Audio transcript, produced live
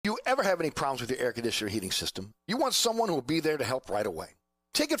ever have any problems with your air conditioner or heating system, you want someone who will be there to help right away.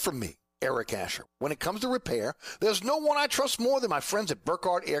 Take it from me, Eric Asher. When it comes to repair, there's no one I trust more than my friends at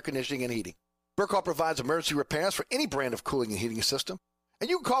Burkhardt Air Conditioning and Heating. Burkhardt provides emergency repairs for any brand of cooling and heating system, and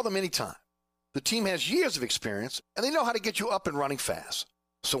you can call them anytime. The team has years of experience, and they know how to get you up and running fast.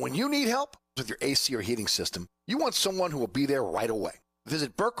 So when you need help with your AC or heating system, you want someone who will be there right away.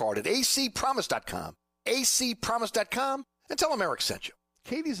 Visit Burkhardt at acpromise.com, acpromise.com, and tell them Eric sent you.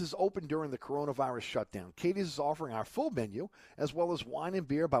 Katie's is open during the coronavirus shutdown. Katie's is offering our full menu, as well as wine and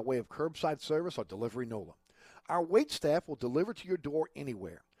beer by way of curbside service or delivery NOLA. Our wait staff will deliver to your door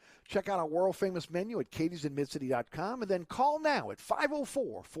anywhere. Check out our world-famous menu at katiesinmidcity.com and then call now at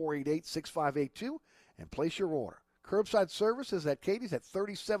 504-488-6582 and place your order. Curbside service is at Katie's at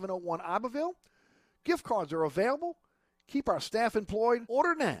 3701 Iberville. Gift cards are available. Keep our staff employed.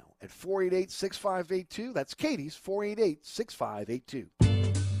 Order now at 488-6582. That's Katie's, 488-6582.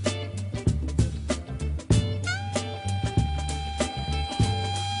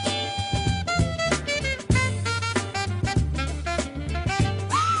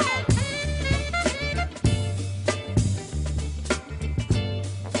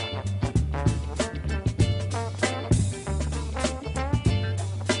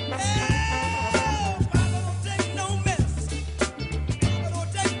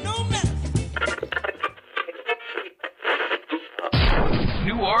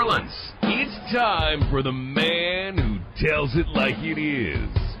 Time for the man who tells it like it is.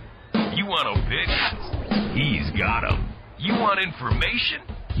 You want opinions? He's got them. You want information?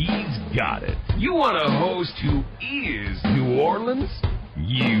 He's got it. You want a host who is New Orleans?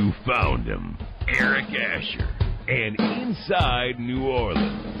 You found him. Eric Asher and Inside New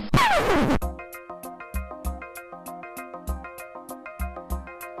Orleans.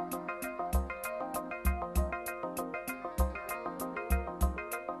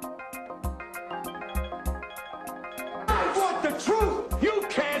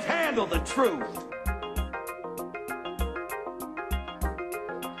 The truth.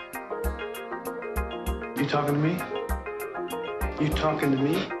 You talking to me? You talking to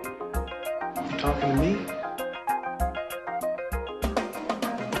me? You talking to me?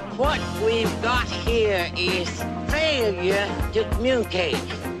 What we've got here is failure to communicate.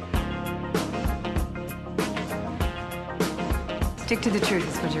 Stick to the truth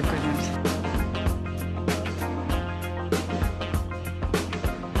is what you're good at.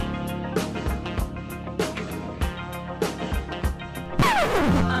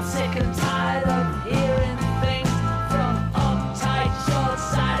 I'm sick and tired of hearing things from uptight,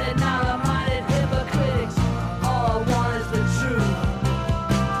 short-sighted, narrow-minded hypocrites. All I want is the truth.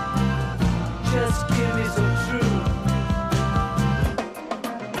 Just give me some truth.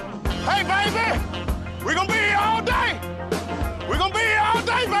 Hey, baby! We're gonna be here all day! We're gonna be here all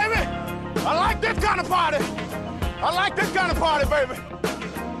day, baby! I like this kind of party! I like this kind of party, baby!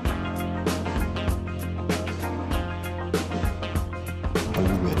 Are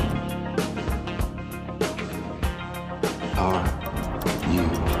you ready? Are you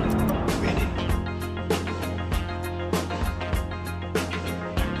ready?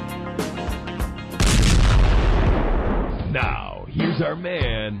 Now, here's our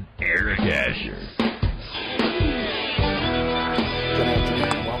man, Eric Asher. Good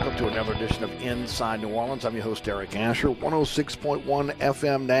afternoon. Welcome to another edition of Inside New Orleans. I'm your host, Eric Asher, 106.1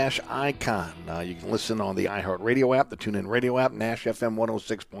 FM Nash Icon. You can listen on the iHeartRadio app, the TuneIn Radio app, Nash FM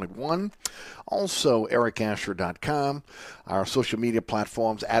 106.1. Also, ericasher.com. Our social media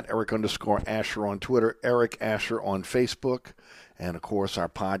platforms, at Eric_Asher on Twitter, Eric Asher on Facebook. And, of course, our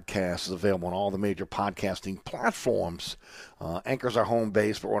podcast is available on all the major podcasting platforms. Anchor's our home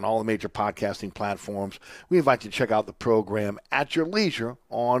base, but we're on all the major podcasting platforms. We invite you to check out the program at your leisure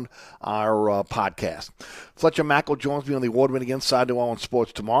on our podcast. Fletcher Mackel joins me on the award-winning Inside New Orleans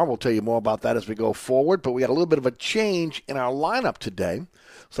Sports tomorrow. We'll tell you more about that as we go forward. But we got a little bit of a change in our lineup today.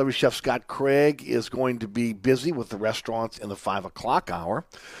 Celebrity Chef Scott Craig is going to be busy with the restaurants in the 5 o'clock hour.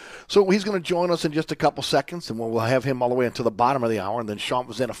 So he's going to join us in just a couple seconds, and we'll have him all the way until the bottom of the hour. And then Sean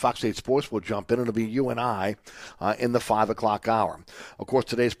Vazan of Fox 8 Sports will jump in. It'll be you and I in the 5 o'clock hour. Of course,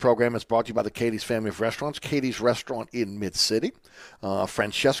 today's program is brought to you by the Katie's family of restaurants. Katie's Restaurant in Mid-City.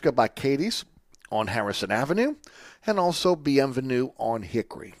 Francesca by Katie's on Harrison Avenue. And also Bienvenue on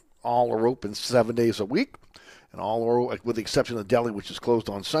Hickory. All are open 7 days a week. And all are, with the exception of the deli, which is closed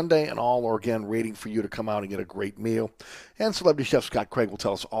on Sunday, and all are, again, waiting for you to come out and get a great meal. And Celebrity Chef Scott Craig will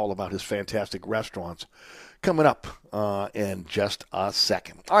tell us all about his fantastic restaurants coming up in just a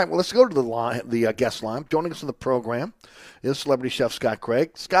second. All right, well, let's go to the guest line. Joining us on the program is Celebrity Chef Scott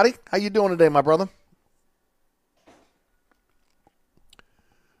Craig. Scotty, how you doing today, my brother?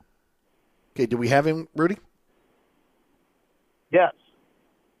 Okay, do we have him, Rudy? Yes.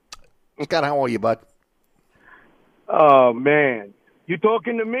 Scott, how are you, bud? Oh, man. You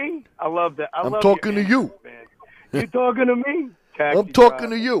talking to me? I love that. I'm talking to you. Man. You talking to me? I'm talking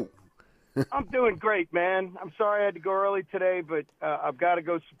to you. I'm doing great, man. I'm sorry I had to go early today, but I've got to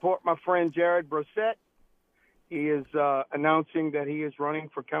go support my friend Jared Brissett. He is announcing that he is running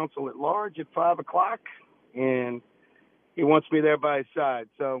for council at large at 5 o'clock, and he wants me there by his side.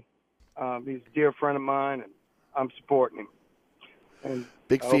 So he's a dear friend of mine, and I'm supporting him. And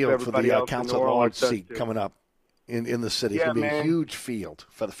big field for the council at large seat coming up in the city. It's going to be a huge field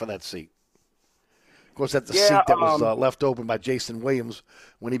for that seat. Of course, that's the seat that was left open by Jason Williams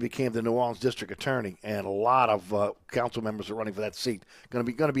when he became the New Orleans district attorney, and a lot of council members are running for that seat. Going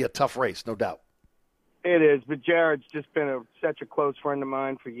to be a tough race, no doubt. It is, but Jared's just been such a close friend of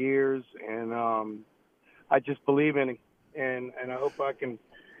mine for years, and I just believe in him, and I hope I can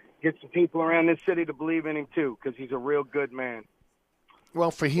get some people around this city to believe in him too, because he's a real good man. Well,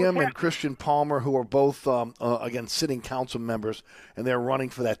 for him and Christian Palmer, who are both, again, sitting council members, and they're running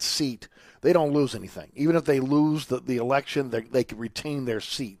for that seat, they don't lose anything. Even if they lose the election, they can retain their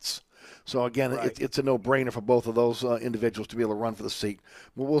seats. So, again, it's a no-brainer for both of those individuals to be able to run for the seat.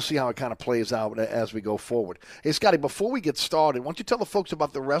 But we'll see how it kind of plays out as we go forward. Hey, Scotty, before we get started, why don't you tell the folks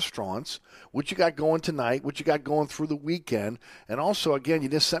about the restaurants, what you got going tonight, what you got going through the weekend, and also, again, you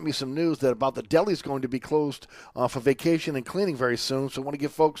just sent me some news that about the deli is going to be closed for vacation and cleaning very soon. So I want to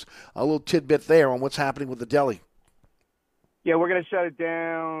give folks a little tidbit there on what's happening with the deli. Yeah, we're going to shut it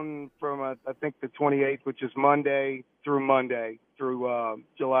down from, I think, the 28th, which is Monday through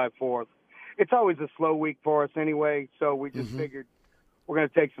July 4th. It's always a slow week for us anyway, so we just figured we're going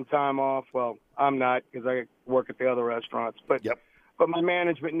to take some time off. Well, I'm not because I work at the other restaurants, but my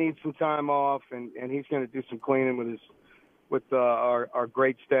management needs some time off, and he's going to do some cleaning with our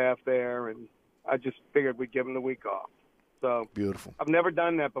great staff there, and I just figured we'd give him the week off. So beautiful. I've never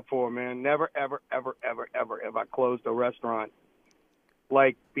done that before, man. Never, ever, ever, ever, ever have I closed a restaurant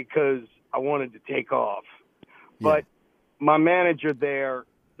because I wanted to take off. But my manager there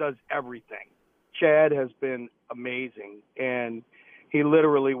does everything. Chad has been amazing, and he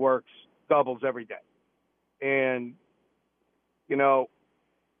literally works doubles every day. And, you know,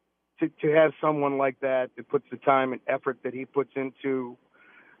 to have someone like that puts the time and effort that he puts into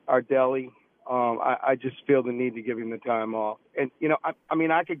our deli, I just feel the need to give him the time off. And, you know, I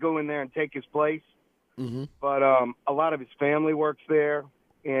mean, I could go in there and take his place, but a lot of his family works there,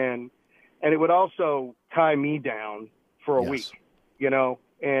 and it would also tie me down for a week, you know,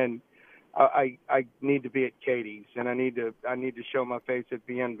 and I need to be at Katie's, and I need to show my face at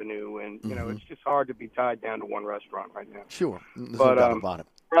Bienvenue, and, you know, it's just hard to be tied down to one restaurant right now. Sure. There's no doubt about it.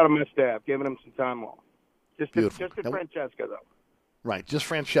 Proud of my staff, giving them some time off. Just at Francesca, though. Right, just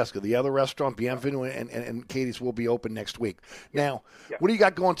Francesca. The other restaurant, Bienvenue, and Katie's will be open next week. Now, what do you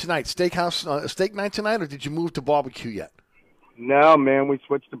got going tonight? Steakhouse, steak night tonight, or did you move to barbecue yet? No, man, we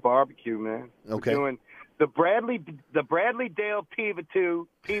switched to barbecue, man. Okay. We're doing the Bradley Dale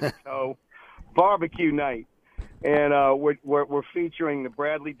Pivoto barbecue night, and we're featuring the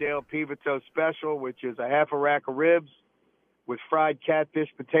Bradley Dale Pivoto special, which is a half a rack of ribs with fried catfish,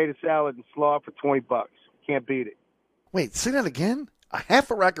 potato salad, and slaw for $20. Can't beat it. Wait, say that again? A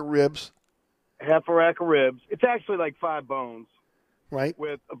half a rack of ribs? Half a rack of ribs. It's actually like 5 bones. Right.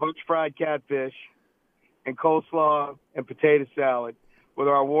 With a bunch of fried catfish and coleslaw and potato salad with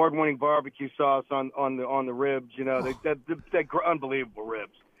our award-winning barbecue sauce on the ribs. You know, they're unbelievable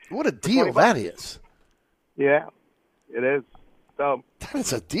ribs. What a deal that is. Yeah, it is. So that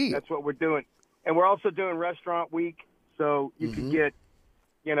is a deal. That's what we're doing. And we're also doing restaurant week, so you can get,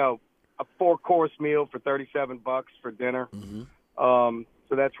 you know, a 4-course meal for $37 for dinner. So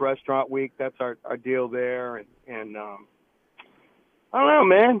that's restaurant week. That's our deal there. And I don't know,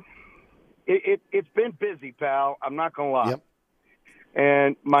 man. It's been busy, pal. I'm not going to lie. Yep.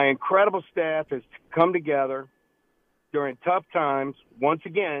 And my incredible staff has come together during tough times, once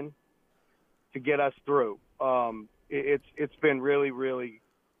again, to get us through. It's been really, really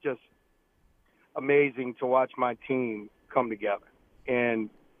just amazing to watch my team come together.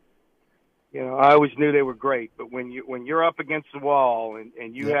 And you know, I always knew they were great, but when you're up against the wall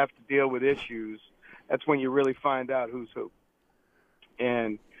and you have to deal with issues, that's when you really find out who's who.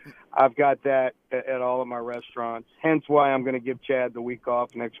 And I've got that at all of my restaurants. Hence why I'm going to give Chad the week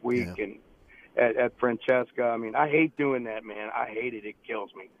off next week and at Francesca. I mean, I hate doing that, man. I hate it. It kills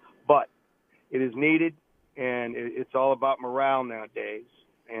me. But it is needed, and it's all about morale nowadays.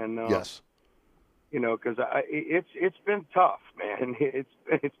 And yes, you know, because it's been tough, man.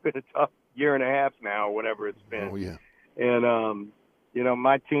 It's been a tough year and a half now, or whatever it's been. Oh, yeah. And You know,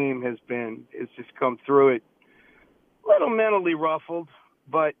 my team has just come through it a little mentally ruffled,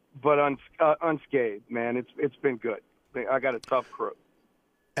 but unscathed, man. It's been good. I got a tough crew.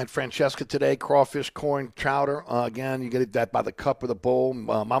 At Francesca today, crawfish, corn, chowder. Again, you get that by the cup or the bowl.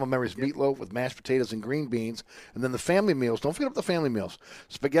 Mama Mary's meatloaf with mashed potatoes and green beans. And then the family meals. Don't forget about the family meals.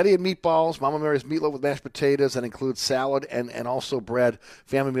 Spaghetti and meatballs, Mama Mary's meatloaf with mashed potatoes. That includes salad and also bread.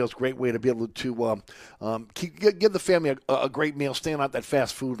 Family meals, great way to be able to give the family a great meal, staying out that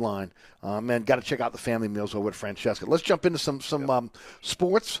fast food line. And got to check out the family meals over at Francesca. Let's jump into some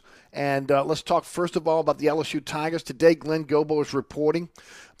sports. And let's talk first of all about the LSU Tigers. Today, Glenn Gobo is reporting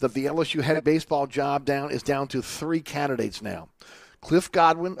that the LSU head baseball job is down to 3 candidates now. Cliff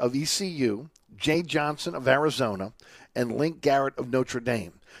Godwin of ECU, Jay Johnson of Arizona, and Link Garrett of Notre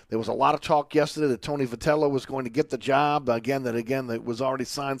Dame. There was a lot of talk yesterday that Tony Vitello was going to get the job. That was already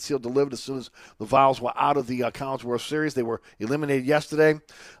signed, sealed, delivered as soon as the Vols were out of the College World Series. They were eliminated yesterday.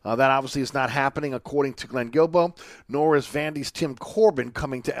 That obviously is not happening according to Glenn Gilbo, nor is Vandy's Tim Corbin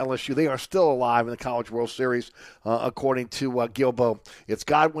coming to LSU. They are still alive in the College World Series, according to Gilbo. It's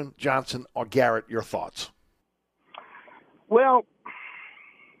Godwin, Johnson, or Garrett. Your thoughts? Well,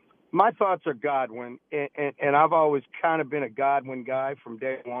 my thoughts are Godwin, and I've always kind of been a Godwin guy from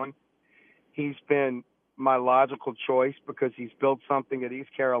day one. He's been my logical choice because he's built something at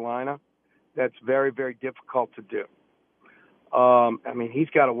East Carolina that's very, very difficult to do. He's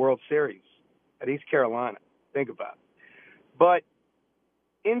got a World Series at East Carolina. Think about it. But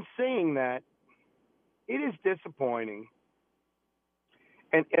in saying that, it is disappointing,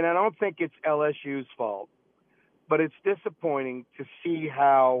 and I don't think it's LSU's fault, but it's disappointing to see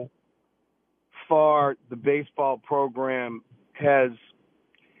how far the baseball program has,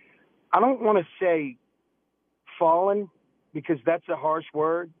 I don't want to say fallen because that's a harsh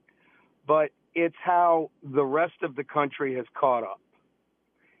word, but it's how the rest of the country has caught up.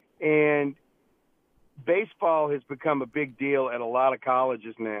 And baseball has become a big deal at a lot of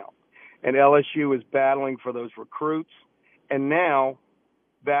colleges now. And LSU is battling for those recruits and now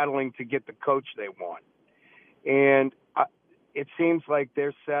battling to get the coach they want. And it seems like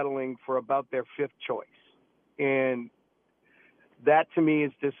they're settling for about their 5th choice. And that, to me,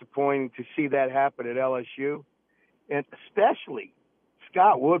 is disappointing to see that happen at LSU, and especially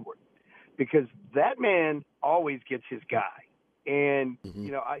Scott Woodward, because that man always gets his guy. And,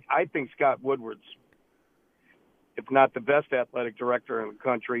 I think Scott Woodward's, if not the best athletic director in the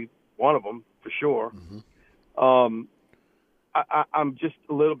country, one of them for sure. I'm just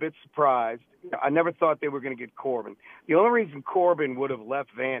a little bit surprised. I never thought they were going to get Corbin. The only reason Corbin would have left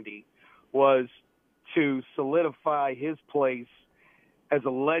Vandy was to solidify his place as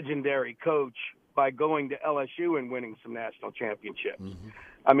a legendary coach by going to LSU and winning some national championships.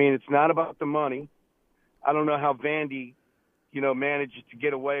 It's not about the money. I don't know how Vandy, manages to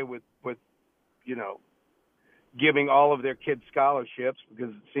get away with giving all of their kids scholarships, because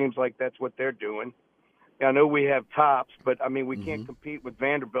it seems like that's what they're doing. I know we have tops, but, we can't compete with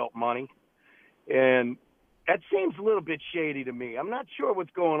Vanderbilt money. And that seems a little bit shady to me. I'm not sure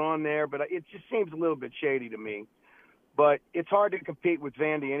what's going on there, but it just seems a little bit shady to me. But it's hard to compete with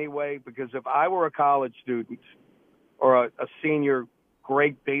Vandy anyway, because if I were a college student or a senior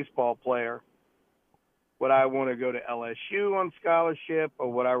great baseball player, would I want to go to LSU on scholarship,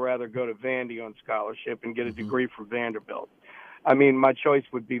 or would I rather go to Vandy on scholarship and get a degree from Vanderbilt? My choice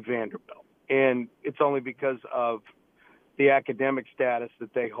would be Vanderbilt. And it's only because of the academic status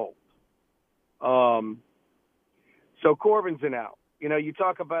that they hold. So Corbin's an out. You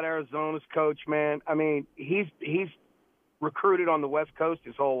talk about Arizona's coach, man. He's recruited on the West Coast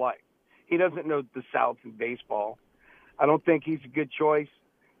his whole life. He doesn't know the South in baseball. I don't think he's a good choice.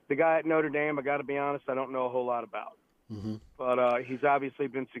 The guy at Notre Dame, I got to be honest, I don't know a whole lot about. But he's obviously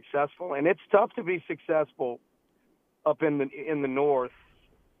been successful, and it's tough to be successful up in the North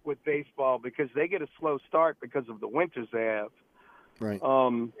with baseball because they get a slow start because of the winters they have. Right.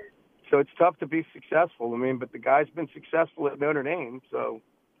 So it's tough to be successful. But the guy's been successful at Notre Dame, so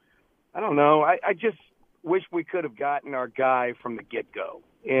I don't know. I just wish we could have gotten our guy from the get-go,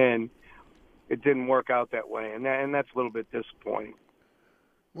 and it didn't work out that way, and that's a little bit disappointing.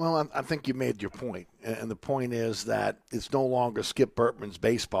 Well, I think you made your point, and the point is that it's no longer Skip Bertman's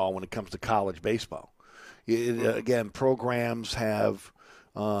baseball when it comes to college baseball. Again, programs have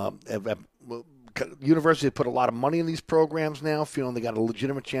universities put a lot of money in these programs now, feeling they got a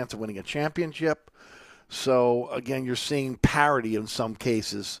legitimate chance of winning a championship. So, again, you're seeing parity in some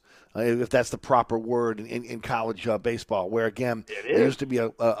cases, if that's the proper word in college baseball, where, again, it used to be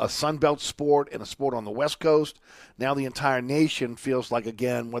a Sun Belt sport and a sport on the West Coast. Now the entire nation feels like,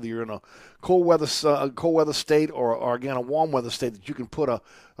 again, whether you're in a cold weather state or again, a warm weather state, that you can put a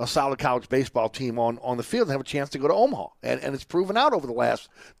solid college baseball team on the field and have a chance to go to Omaha. And it's proven out over the last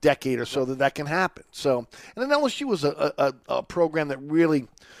decade or so that can happen. So, and then LSU was a program that really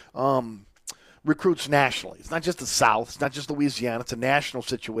recruits nationally. It's not just the South. It's not just Louisiana. It's a national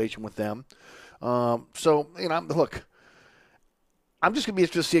situation with them. So, look, I'm just going to be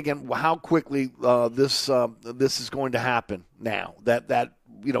interested to see again how quickly this is going to happen now. That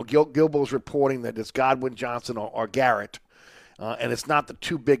Gilbo's reporting that it's Godwin, Johnson, or Garrett, and it's not the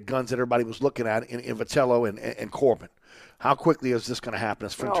two big guns that everybody was looking at in Vitello and Corbin. How quickly is this going to happen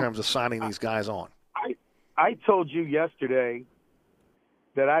in terms of signing these guys on? I told you yesterday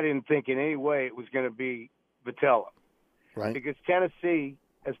that I didn't think in any way it was going to be Vitello. Right. Because Tennessee,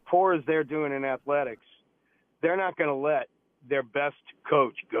 as poor as they're doing in athletics, they're not going to let their best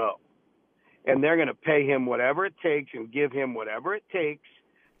coach go. And they're going to pay him whatever it takes and give him whatever it takes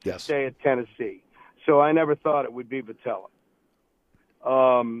to stay at Tennessee. So I never thought it would be Vitello.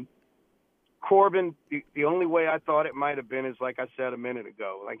 Corbin, the only way I thought it might have been is, like I said a minute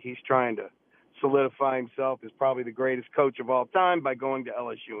ago, like he's trying to solidify himself as probably the greatest coach of all time by going to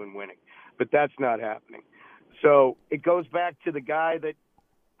LSU and winning. But that's not happening. So it goes back to the guy that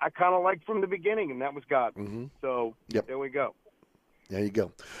I kind of liked from the beginning, and that was Godwin. Mm-hmm. So There we go. There you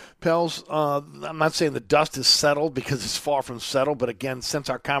go. Pels, I'm not saying the dust is settled because it's far from settled, but again, since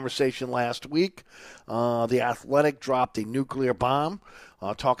our conversation last week, the Athletic dropped a nuclear bomb,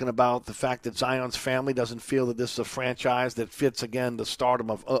 talking about the fact that Zion's family doesn't feel that this is a franchise that fits, again, the stardom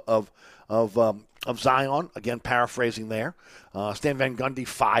of Zion. Again, paraphrasing there. Stan Van Gundy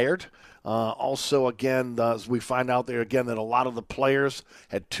fired. Also, again, as we find out there again that a lot of the players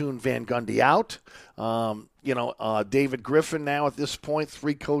had tuned Van Gundy out. David Griffin now at this point,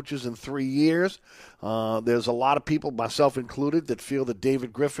 3 coaches in 3 years. There's a lot of people, myself included, that feel that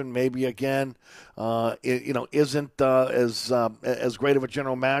David Griffin maybe again, isn't as great of a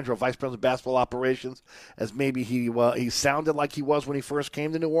general manager or vice president of basketball operations as maybe he sounded like he was when he first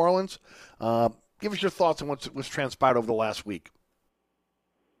came to New Orleans. Give us your thoughts on what's transpired over the last week.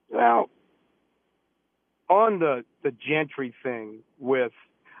 Well, on the Gentry thing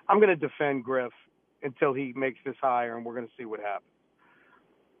I'm going to defend Griff until he makes this hire, and we're going to see what happens.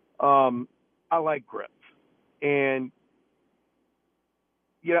 I like Griff. And,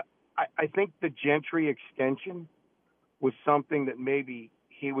 I think the Gentry extension was something that maybe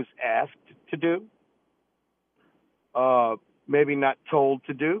he was asked to do. Maybe not told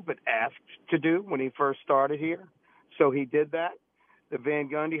to do, but asked to do when he first started here. So he did that. The Van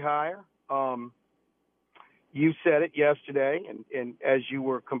Gundy hire. You said it yesterday, and as you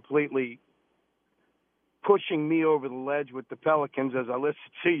were completely pushing me over the ledge with the Pelicans as I listened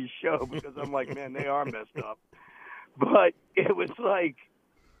to your show, because I'm like, man, they are messed up. But it was like,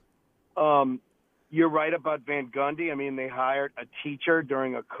 you're right about Van Gundy. I mean, they hired a teacher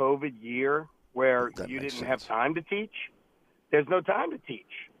during a COVID year where you didn't have time to teach. There's no time to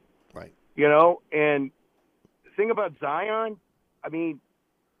teach. Right. And the thing about Zion, I mean,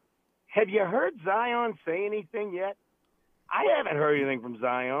 have you heard Zion say anything yet? I haven't heard anything from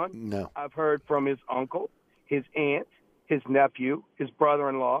Zion. No. I've heard from his uncle, his aunt, his nephew, his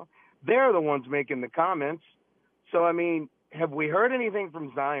brother-in-law. They're the ones making the comments. So, I mean, have we heard anything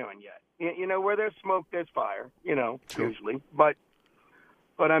from Zion yet? Where there's smoke, there's fire, True. Usually. But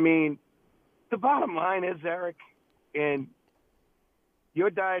I mean, the bottom line is, Eric, and your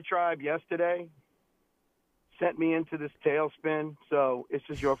diatribe yesterday sent me into this tailspin, so it's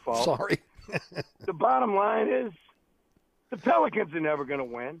just your fault. Sorry. The bottom line is the Pelicans are never going to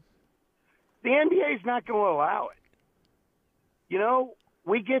win. The NBA is not going to allow it.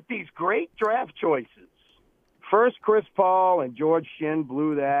 We get these great draft choices. First, Chris Paul and George Shinn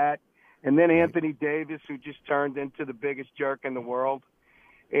blew that, and then Anthony Davis, who just turned into the biggest jerk in the world.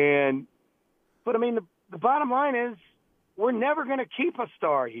 But I mean, the bottom line is we're never going to keep a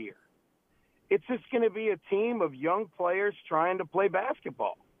star here. It's just going to be a team of young players trying to play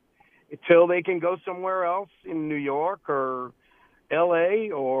basketball until they can go somewhere else in New York or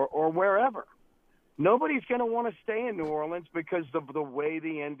L.A. or wherever. Nobody's going to want to stay in New Orleans because of the way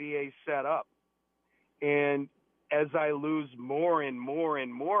the NBA is set up. And as I lose more and more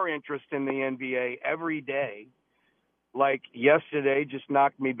and more interest in the NBA every day, like yesterday just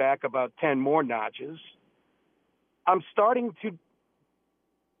knocked me back about 10 more notches, I'm starting to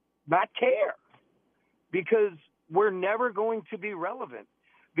not care because we're never going to be relevant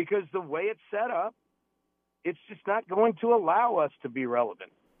because the way it's set up, it's just not going to allow us to be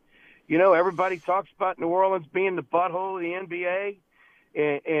relevant. You know, everybody talks about New Orleans being the butthole of the NBA,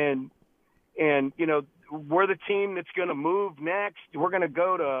 and you know, we're the team that's going to move next. We're going to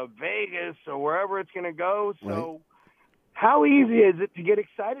go to Vegas or wherever it's going to go. So how easy is it to get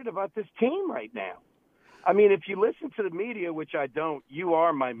excited about this team right now? I mean, if you listen to the media, which I don't, you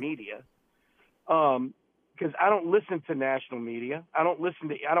are my media, because I don't listen to national media. I don't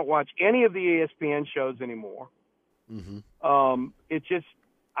watch any of the ESPN shows anymore. It just,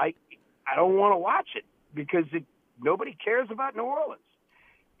 I don't want to watch it because nobody cares about New Orleans.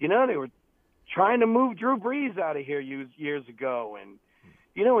 You know, they were trying to move Drew Brees out of here years ago. And,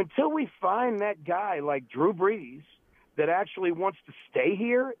 you know, until we find that guy like Drew Brees that actually wants to stay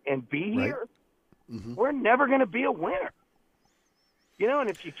here and be here, we're never going to be a winner. You know, and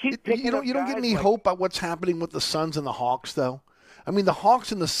if you keep picking you don't get any hope about what's happening with the Suns and the Hawks, though? I mean, the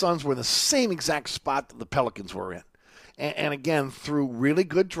Hawks and the Suns were in the same exact spot that the Pelicans were in. And again, through really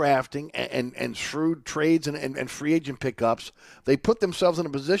good drafting and shrewd trades and free agent pickups, they put themselves in a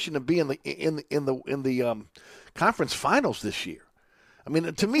position to be in the conference finals this year. I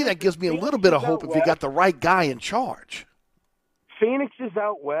mean, to me, that gives me a little bit of hope if you got the right guy in charge. Phoenix is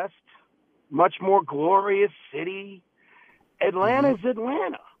out west, much more glorious city. Atlanta's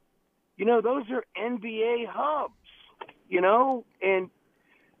Atlanta. You know, those are NBA hubs. You know, and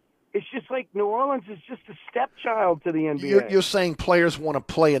it's just like New Orleans is just a stepchild to the NBA. You're saying players want to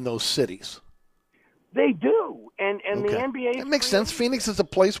play in those cities. They do, and the NBA. It makes sense. Phoenix is a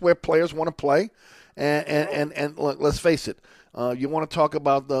place where players want to play, and look, let's face it. You want to talk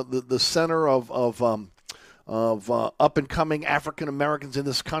about the center of up and coming African Americans in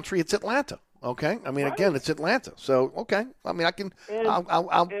this country? It's Atlanta. Okay, I mean, again, it's Atlanta. So, okay, I mean,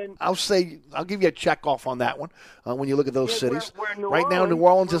 I'll say I'll give you a check off on that one when you look at those cities. Right now, New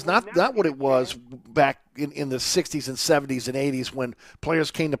Orleans is not what it was back in the 60s and 70s and 80s when players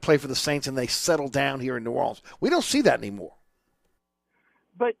came to play for the Saints and they settled down here in New Orleans. We don't see that anymore.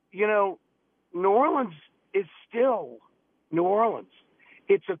 But, you know, New Orleans is still New Orleans.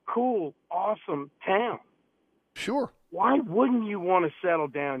 It's a cool, awesome town. Sure. Why wouldn't you want to settle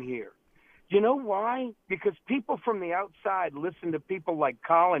down here? You know why? Because people from the outside listen to people like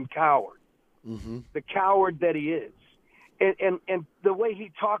Colin Cowherd, the coward that he is. And the way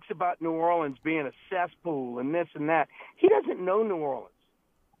he talks about New Orleans being a cesspool and this and that, he doesn't know New Orleans.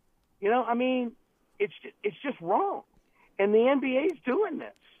 You know, I mean, it's just wrong. And the NBA is doing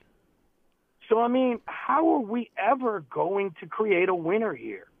this. So, I mean, how are we ever going to create a winner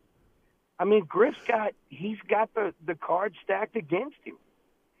here? I mean, he's got the cards stacked against him.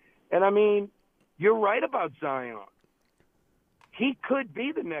 And, I mean, you're right about Zion. He could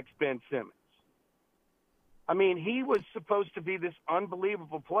be the next Ben Simmons. I mean, he was supposed to be this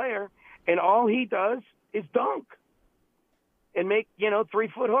unbelievable player, and all he does is dunk and make,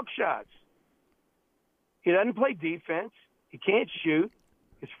 3-foot hook shots. He doesn't play defense. He can't shoot.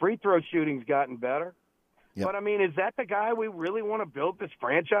 His free throw shooting's gotten better. Yep. But, I mean, is that the guy we really want to build this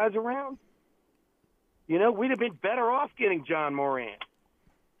franchise around? You know, we'd have been better off getting John Moran.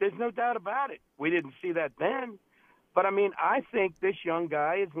 There's no doubt about it. We didn't see that then. But, I mean, I think this young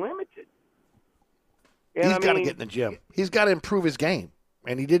guy is limited. And he's got to get in the gym. He's got to improve his game.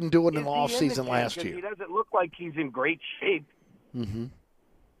 And he didn't do it in the offseason last year. He doesn't look like he's in great shape.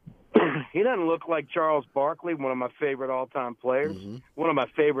 He doesn't look like Charles Barkley, one of my favorite all-time players, one of my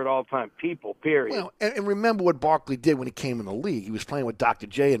favorite all-time people, period. Well, and remember what Barkley did when he came in the league. He was playing with Dr.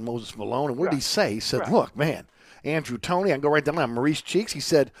 J and Moses Malone. And what did he say? He said, look, man, Andrew Toney, I can go right down the line, Maurice Cheeks. He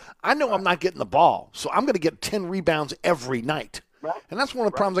said, I know I'm not getting the ball, so I'm going to get 10 rebounds every night. Right. And that's one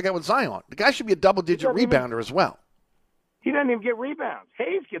of the problems I got with Zion. The guy should be a double-digit rebounder as well. He doesn't even get rebounds.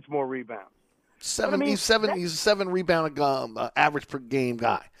 Hayes gets more rebounds. He's a 7 rebound average per game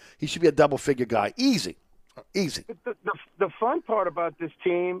guy. He should be a double-figure guy. Easy. The fun part about this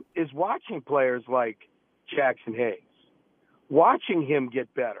team is watching players like Jackson Hayes, watching him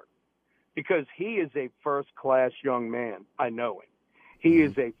get better, because he is a first-class young man. I know him. He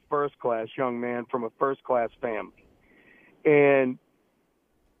is a first-class young man from a first-class family. And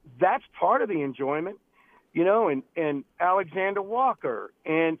that's part of the enjoyment. And Alexander Walker,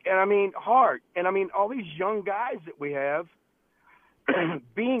 and I mean, Hart, and I mean, all these young guys that we have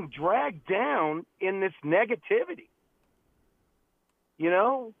being dragged down in this negativity.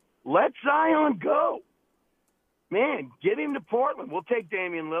 Let Zion go. Man, get him to Portland. We'll take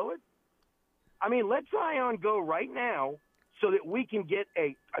Damian Lillard. I mean, let Zion go right now so that we can get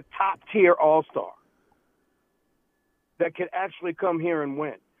a top-tier all-star that could actually come here and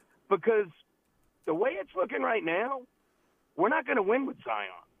win. Because the way it's looking right now, we're not going to win with Zion.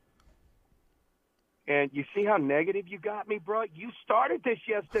 And you see how negative you got me, bro? You started this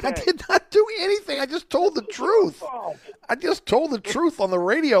yesterday. I did not do anything. I just told the truth. I just told the truth on the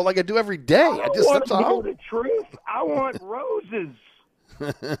radio like I do every day. I don't want that's to know all. the truth. I want roses.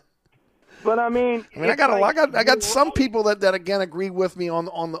 But I mean, I got some people that again agree with me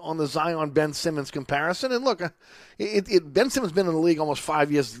on the Zion Ben Simmons comparison. And look, Ben Simmons been in the league almost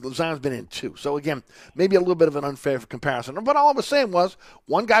 5 years. Zion's been in 2. So again, maybe a little bit of an unfair comparison. But all I was saying was,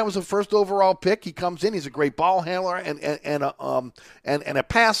 one guy was a first overall pick. He comes in, he's a great ball handler and a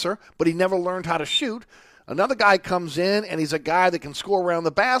passer, but he never learned how to shoot. Another guy comes in, and he's a guy that can score around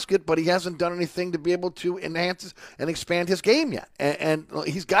the basket, but he hasn't done anything to be able to enhance and expand his game yet. And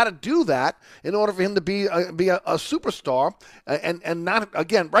he's got to do that in order for him to be a superstar. And not,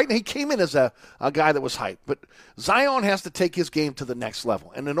 again, right now he came in as a guy that was hyped. But Zion has to take his game to the next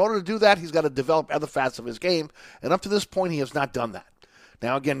level. And in order to do that, he's got to develop other facets of his game. And up to this point, he has not done that.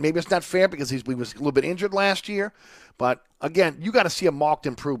 Now, again, maybe it's not fair because he was a little bit injured last year. But, again, you got to see a marked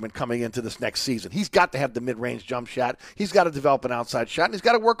improvement coming into this next season. He's got to have the mid-range jump shot. He's got to develop an outside shot. And he's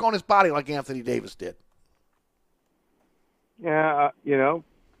got to work on his body like Anthony Davis did. Yeah,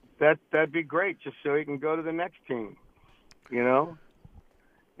 that'd be great just so he can go to the next team, And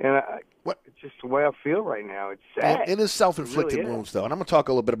it's just the way I feel right now. It's sad. It is self-inflicted It really wounds, though. And I'm going to talk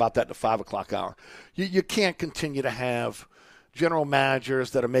a little bit about that in the 5 o'clock hour. You can't continue to have general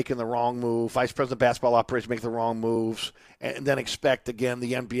managers that are making the wrong move, vice president of basketball operations make the wrong moves, and then expect, again,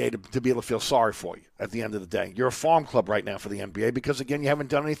 the NBA to be able to feel sorry for you at the end of the day. You're a farm club right now for the NBA because, again, you haven't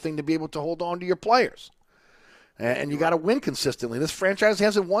done anything to be able to hold on to your players. And you got to win consistently. This franchise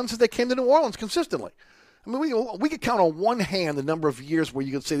hasn't won since they came to New Orleans consistently. I mean, we could count on one hand the number of years where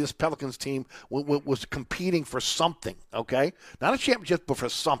you could say this Pelicans team was competing for something, okay? Not a championship, but for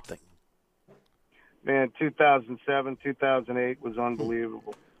something. Man, 2007, 2008 was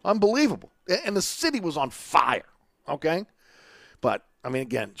unbelievable. Unbelievable. And the city was on fire, okay? But, I mean,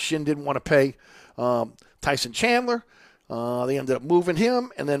 again, Shin didn't want to pay Tyson Chandler. They ended up moving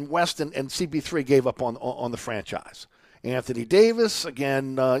him, and then West and CP3 gave up on the franchise. Anthony Davis,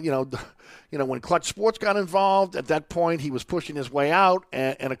 again, when Clutch Sports got involved, at that point he was pushing his way out,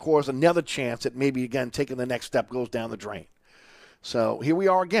 and of course, another chance at maybe, again, taking the next step goes down the drain. So here we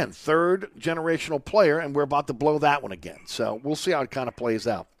are again, third generational player, and we're about to blow that one again. So we'll see how it kind of plays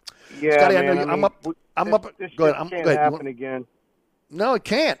out. Yeah, Scotty, man, I'm up. This Go ahead. can't happen again. No, it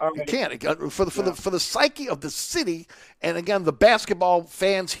can't. Right. It can't. For the psyche of the city, and again, the basketball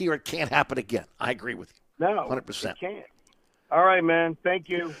fans here, it can't happen again. I agree with you. No, 100%. It can't. All right, man. Thank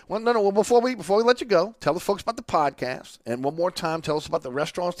you. Well, no. Well, before we let you go, tell the folks about the podcast, and one more time, tell us about the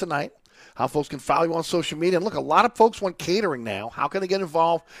restaurants tonight. How folks can follow you on social media. And look, a lot of folks want catering now. How can they get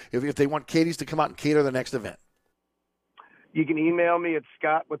involved if they want Katie's to come out and cater the next event? You can email me at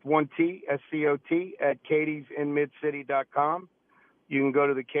Scott with 1 T, SCOT, at katie'sinmidcity.com. You can go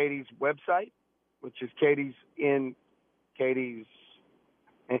to the Katie's website, which is Katie's in Midcity.com.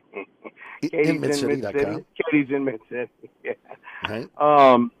 Katie's in Mid-City. Yeah. Right.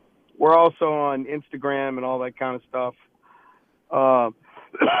 We're also on Instagram and all that kind of stuff.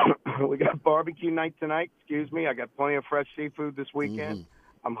 We got barbecue night tonight. Excuse me. I got plenty of fresh seafood this weekend.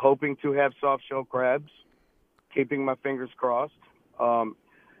 Mm-hmm. I'm hoping to have soft shell crabs. Keeping my fingers crossed.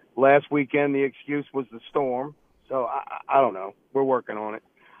 Last weekend, the excuse was the storm. So I don't know. We're working on it.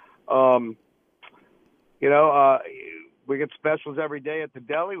 We get specials every day at the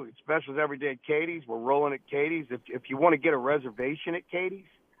deli. We get specials every day at Katie's. We're rolling at Katie's. If you want to get a reservation at Katie's,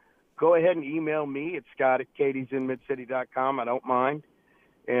 go ahead and email me at Scott@katie'sinmidcity.com. I don't mind.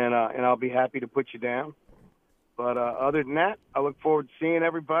 And I'll be happy to put you down. But other than that, I look forward to seeing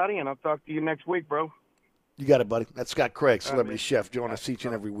everybody, and I'll talk to you next week, bro. You got it, buddy. That's Scott Craig, celebrity chef, joining us each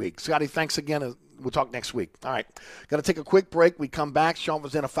and every week. Scotty, thanks again. We'll talk next week. All right. Got to take a quick break. We come back. Sean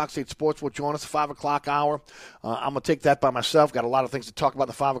Fazenda of Fox 8 Sports will join us at 5 o'clock hour. I'm going to take that by myself. Got a lot of things to talk about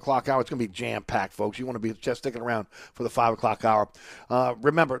the 5 o'clock hour. It's going to be jam-packed, folks. You want to be just sticking around for the 5 o'clock hour.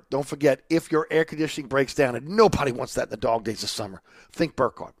 Remember, don't forget, if your air conditioning breaks down, and nobody wants that in the dog days of summer, think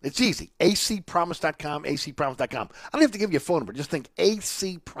Burkhardt. It's easy. acpromise.com, acpromise.com. I don't have to give you a phone number. Just think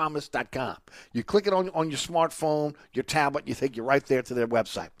acpromise.com. You click it on your smartphone, your tablet, you take you right there to their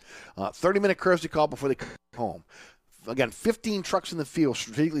website. 30-minute courtesy call before they come home. Again, 15 trucks in the field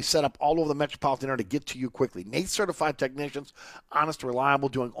strategically set up all over the metropolitan area to get to you quickly. NATE-certified technicians, honest, reliable,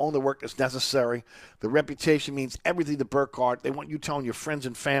 doing all the work that's necessary. The reputation means everything to Burkhardt. They want you telling your friends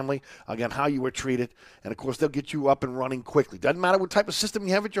and family, again, how you were treated. And, of course, they'll get you up and running quickly. Doesn't matter what type of system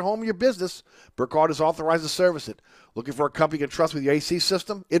you have at your home or your business. Burkhardt is authorized to service it. Looking for a company you can trust with your AC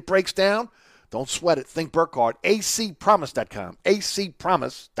system? It breaks down? Don't sweat it. Think Burkhardt. acpromise.com.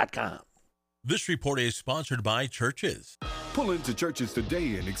 acpromise.com. This report is sponsored by Churches. Pull into Churches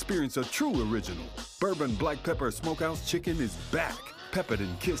today and experience a true original. Bourbon Black Pepper Smokehouse Chicken is back. Peppered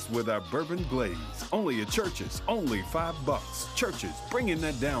and kissed with our bourbon glaze. Only at Churches, only $5. Churches, bringing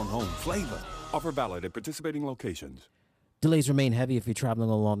that down-home flavor. Offer valid at participating locations. Delays remain heavy if you're traveling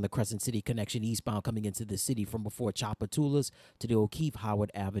along the Crescent City Connection eastbound coming into the city from before Chapatulas to the O'Keefe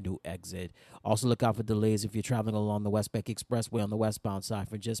Howard Avenue exit. Also look out for delays if you're traveling along the Westbeck Expressway on the westbound side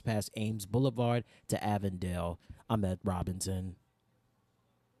from just past Ames Boulevard to Avondale. I'm Ed Robinson.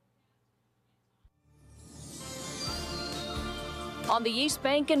 On the East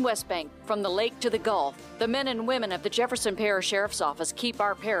Bank and West Bank, from the lake to the Gulf, the men and women of the Jefferson Parish Sheriff's Office keep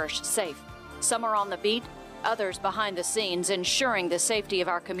our parish safe. Some are on the beat, others behind the scenes, ensuring the safety of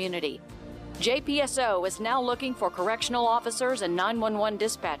our community. JPSO is now looking for correctional officers and 911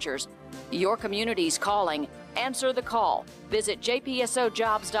 dispatchers. Your community's calling. Answer the call. Visit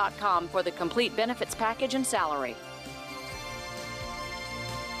jpsojobs.com for the complete benefits package and salary.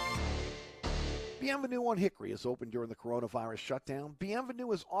 Bienvenue on Hickory is open during the coronavirus shutdown.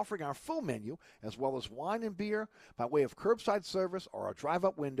 Bienvenue is offering our full menu as well as wine and beer by way of curbside service or a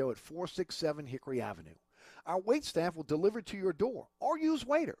drive-up window at 467 Hickory Avenue. Our waitstaff will deliver to your door or use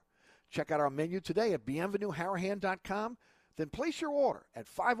waiter. Check out our menu today at bienvenueharahan.com. Then place your order at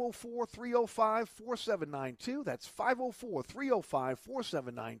 504-305-4792. That's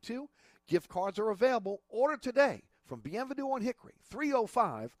 504-305-4792. Gift cards are available. Order today from Bienvenue on Hickory,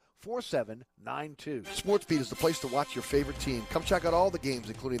 305-4792. SportsBeat is the place to watch your favorite team. Come check out all the games,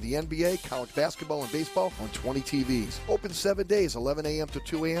 including the NBA, college basketball, and baseball on 20 TVs. Open 7 days, 11 a.m. to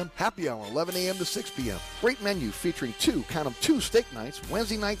 2 a.m. Happy hour, 11 a.m. to 6 p.m. Great menu featuring two steak nights.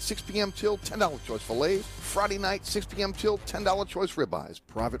 Wednesday night, 6 p.m. till $10 choice fillets. Friday night, 6 p.m. till $10 choice ribeyes.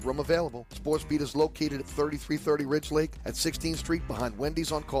 Private room available. SportsBeat is located at 3330 Ridge Lake at 16th Street behind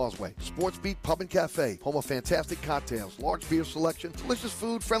Wendy's on Causeway. SportsBeat Pub and Cafe, home of fantastic cocktails, large beer selection, delicious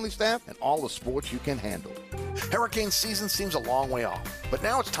food, friendly staff, and all the sports you can handle. Hurricane season seems a long way off, but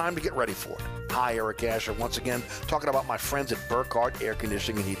now it's time to get ready for it. Hi, Eric Asher, once again, talking about my friends at Burkhardt Air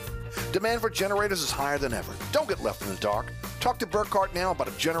Conditioning and Heating. Demand for generators is higher than ever. Don't get left in the dark. Talk to Burkhardt now about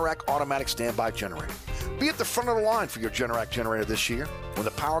a Generac automatic standby generator. Be at the front of the line for your Generac generator this year. When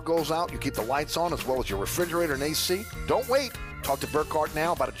the power goes out, you keep the lights on as well as your refrigerator and AC. Don't wait. Talk to Burkhardt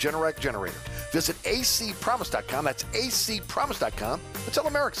now about a Generac generator. Visit acpromise.com. That's acpromise.com. And tell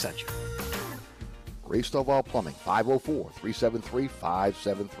them Eric sent you. Ray Stovall Plumbing,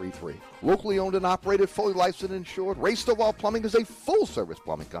 504-373-5733. Locally owned and operated, fully licensed and insured, Ray Stovall Plumbing is a full-service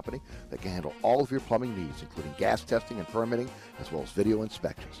plumbing company that can handle all of your plumbing needs, including gas testing and permitting, as well as video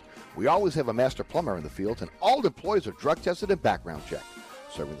inspections. We always have a master plumber in the field, and all employees are drug tested and background checked.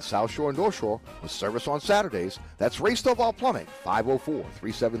 Serving the South Shore and North Shore with service on Saturdays. That's Ray Stovall Plumbing,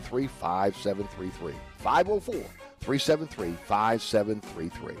 504-373-5733.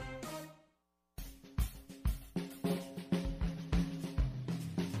 504-373-5733.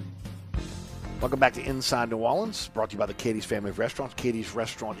 Welcome back to Inside New Orleans, brought to you by the Katie's Family of Restaurants, Katie's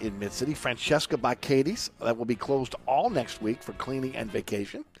Restaurant in Mid-City. Francesca by Katie's, that will be closed all next week for cleaning and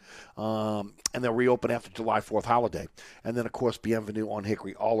vacation. And they'll reopen after July 4th holiday. And then, of course, Bienvenue on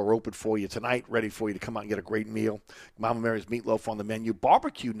Hickory. All are open for you tonight, ready for you to come out and get a great meal. Mama Mary's Meatloaf on the menu.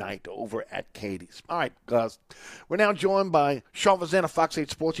 Barbecue night over at Katie's. All right, guys. We're now joined by Sean Fazan of Fox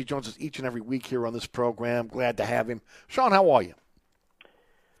 8 Sports. He joins us each and every week here on this program. Glad to have him. Sean, how are you?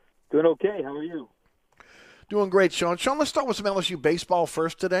 Doing okay. How are you? Doing great, Sean. Sean, let's start with some LSU baseball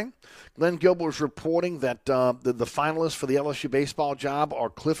first today. Glenn Gilbert was reporting that the finalists for the LSU baseball job are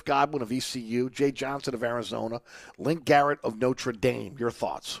Cliff Godwin of ECU, Jay Johnson of Arizona, Link Garrett of Notre Dame. Your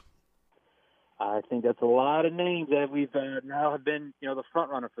thoughts? I think that's a lot of names that we've now have been, the front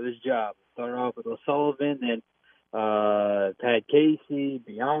runner for this job. Started off with O'Sullivan, then Pat Casey,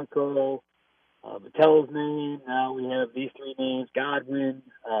 Bianco, Vitello's name. Now we have these three names: Godwin,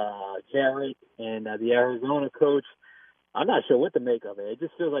 Jarrett, and the Arizona coach. I'm not sure what to make of it. It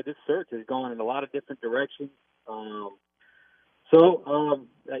just feels like this search is going in a lot of different directions.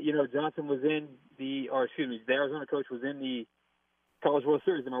 Johnson was in the Arizona coach was in the College World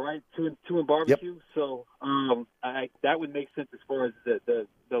Series. Am I right? Two in barbecue. Yep. So that would make sense as far as the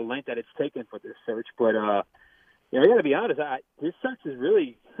length that it's taken for this search. But I got to be honest. This search is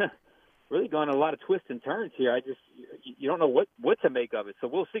really. Really gone a lot of twists and turns here. You don't know what to make of it. So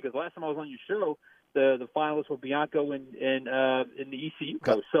we'll see. Because last time I was on your show, the finalists were Bianco and the ECU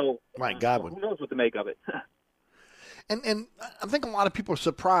coach. So right, Godwin. Who knows what to make of it? And I think a lot of people are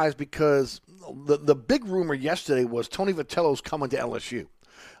surprised because the big rumor yesterday was Tony Vitello's coming to LSU.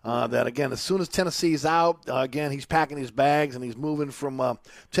 That, again, as soon as Tennessee's out, again, he's packing his bags and he's moving from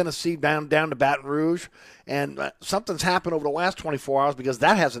Tennessee down to Baton Rouge. And something's happened over the last 24 hours because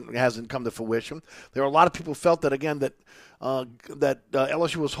that hasn't come to fruition. There are a lot of people who felt that, again, that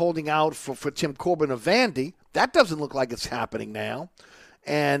LSU was holding out for Tim Corbin of Vandy. That doesn't look like it's happening now.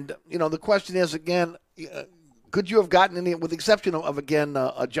 And, the question is, again, could you have gotten any, with the exception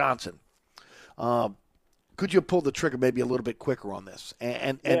of Johnson, could you have pulled the trigger maybe a little bit quicker on this?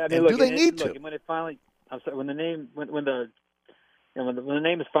 And do they need to? When it finally, when the name when the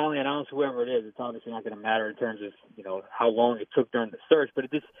name is finally announced, whoever it is, it's obviously not going to matter in terms of how long it took during the search. But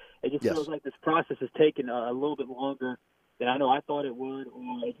it just feels like this process has taken a little bit longer than I thought it would.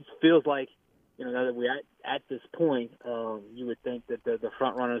 Or it just feels like now that we're at this point, you would think that the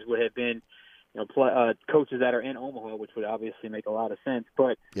front runners would have been coaches that are in Omaha, which would obviously make a lot of sense.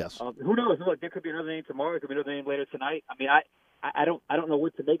 But yes. Who knows? Look, there could be another name tomorrow. There could be another name later tonight. I mean, I don't know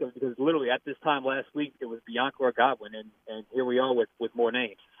what to make of it because literally at this time last week it was Bianca or Godwin, and here we are with more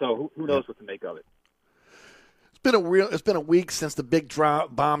names. So who knows what to make of it? It's been a week since the big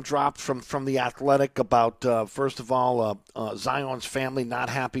bomb dropped from the Athletic about first of all Zion's family not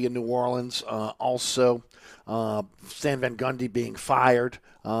happy in New Orleans. Also, Stan Van Gundy being fired.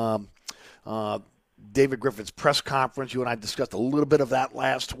 David Griffin's press conference. You and I discussed a little bit of that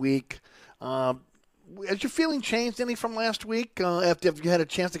last week. Has your feeling changed any from last week after you had a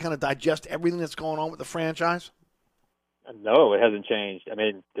chance to kind of digest everything that's going on with the franchise? No, it hasn't changed. I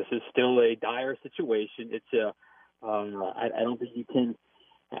mean, this is still a dire situation. It's I don't think you can.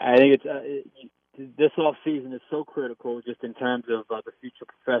 I think this off season is so critical just in terms of the future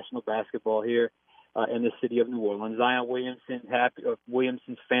professional basketball here in the city of New Orleans. Zion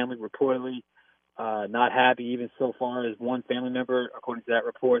Williamson's family reportedly not happy, even so far as one family member, according to that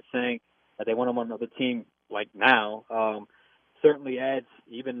report, saying that they want him on another team like now. Certainly adds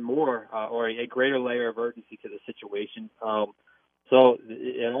even more or a greater layer of urgency to the situation. So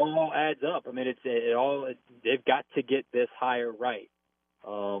it all adds up. I mean, they've got to get this hire right.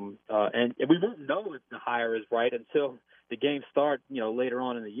 And we won't know if the hire is right until the games start, later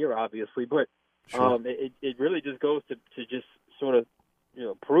on in the year, obviously. But sure. It really just goes to just sort of,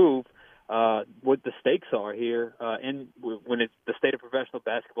 prove what the stakes are here. And when it's the state of professional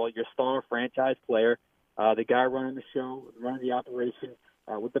basketball, your star franchise player, the guy running the show, running the operation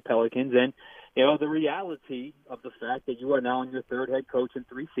with the Pelicans, and the reality of the fact that you are now on your third head coach in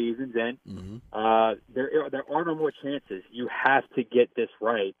 3 seasons, and there are no more chances. You have to get this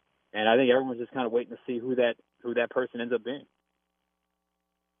right, and I think everyone's just kind of waiting to see who that person ends up being.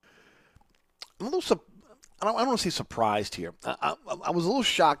 I'm a little I don't want to say surprised here. I was a little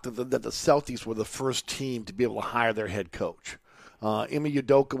shocked that the Celtics were the first team to be able to hire their head coach. Ime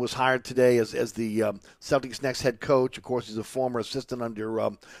Udoka was hired today as the Celtics' next head coach. Of course, he's a former assistant under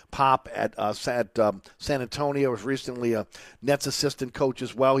Pop at San Antonio. Was recently a Nets assistant coach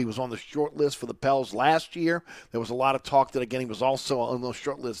as well. He was on the short list for the Pels last year. There was a lot of talk that, again, he was also on the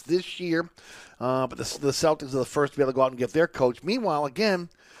short list this year. But the Celtics are the first to be able to go out and get their coach. Meanwhile, again,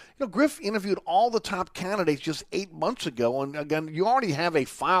 Griff interviewed all the top candidates just 8 months ago, and again, you already have a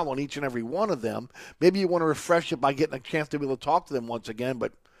file on each and every one of them. Maybe you want to refresh it by getting a chance to be able to talk to them once again,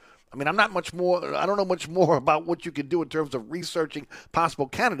 but I mean, I don't know much more about what you can do in terms of researching possible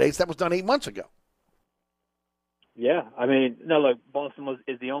candidates. That was done 8 months ago. Yeah, I mean, no, look, Boston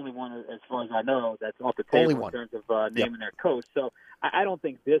is the only one, as far as I know, that's off the table in terms of naming their coach. So I don't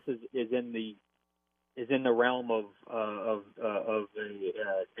think this is in the realm of a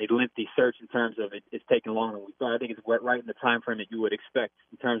lengthy search in terms of it's taking longer than we thought. I think it's right in the time frame that you would expect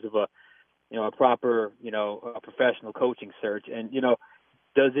in terms of a proper a professional coaching search. And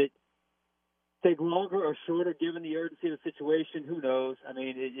does it take longer or shorter given the urgency of the situation? Who knows? I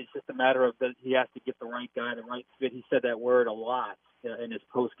mean, it's just a matter of that he has to get the right guy, the right fit. He said that word a lot in his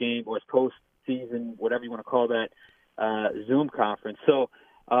post game or his post season, whatever you want to call that, Zoom conference. So.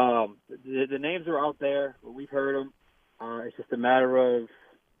 The names are out there. We've heard them. It's just a matter of,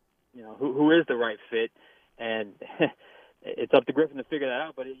 who is the right fit, and it's up to Griffin to figure that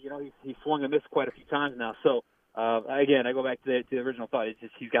out. But he's swung and missed quite a few times now. So again, I go back to the original thought. It's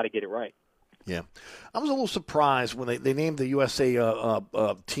just he's got to get it right. Yeah, I was a little surprised when they named the USA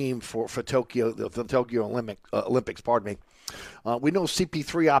team for Tokyo, the Tokyo Olympics. Pardon me. We know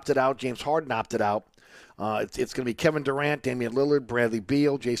CP3 opted out. James Harden opted out. It's going to be Kevin Durant, Damian Lillard, Bradley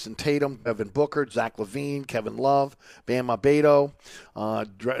Beal, Jason Tatum, Devin Booker, Zach LaVine, Kevin Love, Bam Adebayo,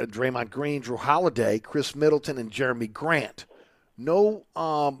 Draymond Green, Drew Holiday, Chris Middleton, and Jeremy Grant. No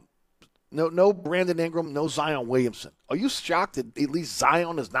Brandon Ingram, no Zion Williamson. Are you shocked that at least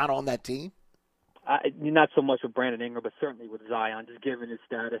Zion is not on that team? not so much with Brandon Ingram, but certainly with Zion, just given his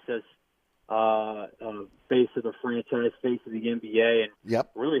status as face of the franchise, face of the NBA, and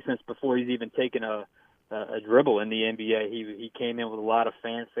really since before he's even taken a dribble in the NBA, he came in with a lot of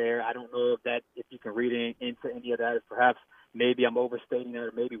fanfare. I don't know if you can read into any of that. As perhaps maybe I'm overstating that,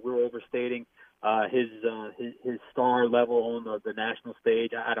 or maybe we're overstating his star level on the national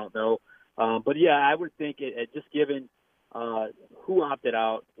stage. I don't know, but yeah, I would think just given who opted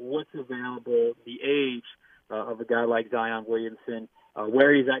out, what's available, the age of a guy like Zion Williamson,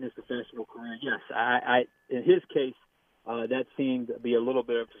 where he's at in his professional career. Yes, I in his case, that seemed to be a little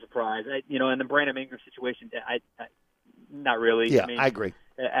bit of a surprise. In the Brandon Ingram situation, I not really. Yeah, I mean, I agree.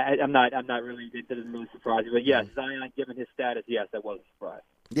 I'm not really. It doesn't really surprise me. But yes, Zion, given his status, yes, that was a surprise.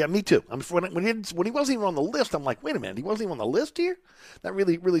 Yeah, me too. I mean, when he wasn't even on the list, I'm like, wait a minute, he wasn't even on the list here? That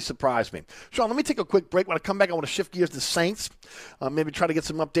really surprised me. Sean, let me take a quick break. When I come back, I want to shift gears to the Saints, maybe try to get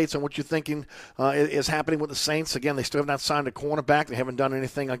some updates on what you're thinking is happening with the Saints. Again, they still have not signed a cornerback. They haven't done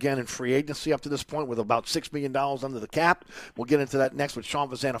anything, again, in free agency up to this point with about $6 million under the cap. We'll get into that next with Sean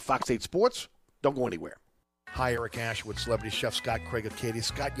Fazan of Fox 8 Sports. Don't go anywhere. Hi, Eric Asher with celebrity chef Scott Craig of Katie's.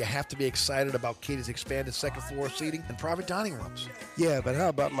 Scott, you have to be excited about Katie's expanded second floor seating and private dining rooms. Yeah, but how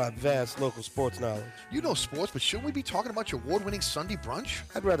about my vast local sports knowledge? You know sports, but shouldn't we be talking about your award-winning Sunday brunch?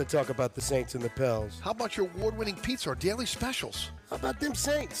 I'd rather talk about the Saints and the Pels. How about your award-winning pizza or daily specials? How about them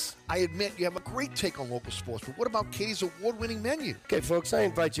Saints? I admit you have a great take on local sports, but what about Katie's award-winning menu? Okay, folks, I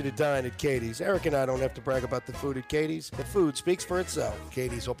invite you to dine at Katie's. Eric and I don't have to brag about the food at Katie's. The food speaks for itself.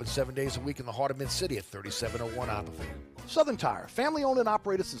 Katie's open 7 days a week in the heart of Mid-City at 3701 Opperville. Southern Tire, family-owned and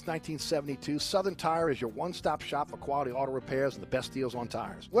operated since 1972, Southern Tire is your one-stop shop for quality auto repairs and the best deals on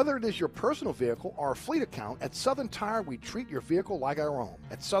tires. Whether it is your personal vehicle or a fleet account, at Southern Tire, we treat your vehicle like our own.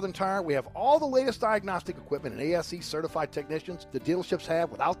 At Southern Tire, we have all the latest diagnostic equipment and ASE-certified technicians the dealerships have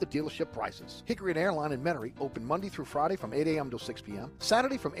without the dealership prices. Hickory and Airline in Metairie, open Monday through Friday from 8 a.m. till 6 p.m.,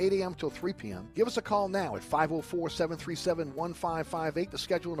 Saturday from 8 a.m. till 3 p.m. Give us a call now at 504-737-1558 to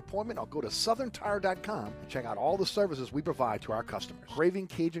schedule an appointment, or go to southerntire.com and check out all the services we provide to our customers. Craving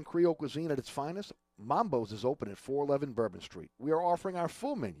Cajun Creole cuisine at its finest? Mambo's is open at 411 Bourbon Street. We are offering our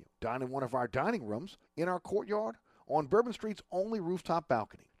full menu. Dine in one of our dining rooms, in our courtyard, on Bourbon Street's only rooftop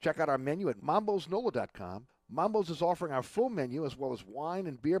balcony. Check out our menu at mambosnola.com. Mambo's is offering our full menu as well as wine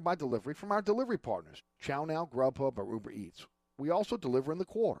and beer by delivery from our delivery partners, Chow Now, Grubhub, or Uber Eats. We also deliver in the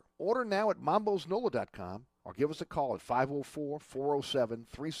quarter. Order now at mambosnola.com or give us a call at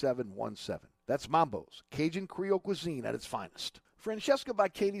 504-407-3717. That's Mambo's, Cajun Creole cuisine at its finest. Francesca by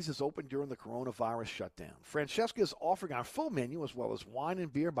Katie's is open during the coronavirus shutdown. Francesca is offering our full menu as well as wine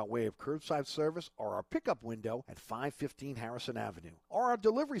and beer by way of curbside service or our pickup window at 515 Harrison Avenue, or our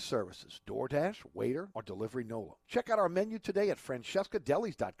delivery services, DoorDash, Waiter, or Delivery Nola. Check out our menu today at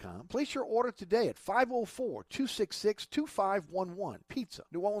francescadelis.com. Place your order today at 504-266-2511. Pizza,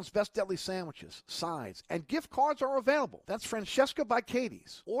 New Orleans' best deli sandwiches, sides, and gift cards are available. That's Francesca by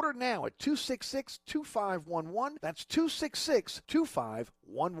Katie's. Order now at 266-2511. That's 266-2511.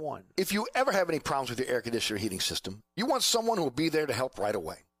 If you ever have any problems with your air conditioner heating system, you want someone who will be there to help right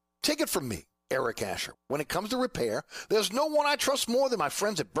away. Take it from me, Eric Asher. When it comes to repair, there's no one I trust more than my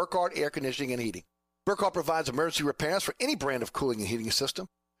friends at Burkhardt Air Conditioning and Heating. Burkhardt provides emergency repairs for any brand of cooling and heating system,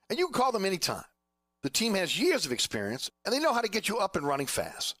 and you can call them anytime. The team has years of experience, and they know how to get you up and running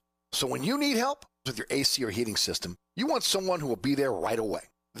fast. So when you need help with your AC or heating system, you want someone who will be there right away.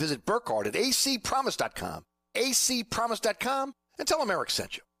 Visit Burkhardt at acpromise.com, acpromise.com, and tell them Eric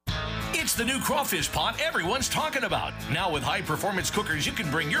sent you. It's the new crawfish pot everyone's talking about. Now with high-performance cookers, you can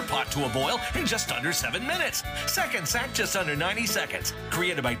bring your pot to a boil in just under 7 minutes. Second sack just under 90 seconds.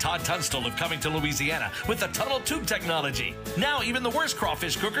 Created by Todd Tunstall of Covington, Louisiana, with the tunnel tube technology. Now even the worst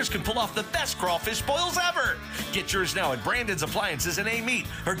crawfish cookers can pull off the best crawfish boils ever. Get yours now at Brandon's Appliances in A-Meat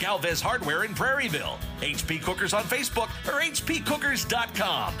or Galvez Hardware in Prairieville. HP Cookers on Facebook or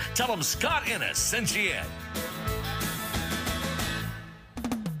hpcookers.com. Tell them Scott Ennis sent you in.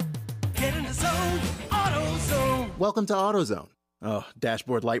 Get in the zone, AutoZone. Welcome to AutoZone. Oh,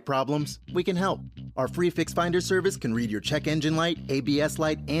 dashboard light problems? We can help. Our free Fix Finder service can read your check engine light, ABS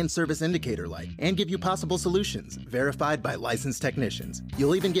light, and service indicator light, and give you possible solutions, verified by licensed technicians.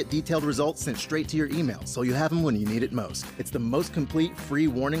 You'll even get detailed results sent straight to your email, so you have them when you need it most. It's the most complete free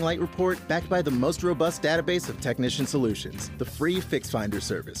warning light report, backed by the most robust database of technician solutions. The free Fix Finder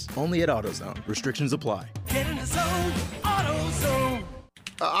service, only at AutoZone. Restrictions apply. Get in the zone, AutoZone.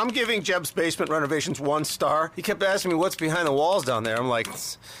 I'm giving Jeb's Basement Renovations 1 star. He kept asking me what's behind the walls down there. I'm like,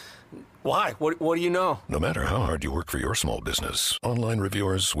 Why? What do you know? No matter how hard you work for your small business, online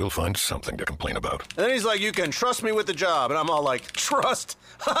reviewers will find something to complain about. And then he's like, you can trust me with the job. And I'm all like, trust?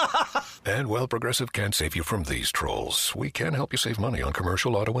 And while Progressive can't save you from these trolls, we can help you save money on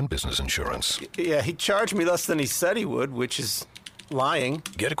commercial, auto, and business insurance. Yeah, he charged me less than he said he would, which is lying.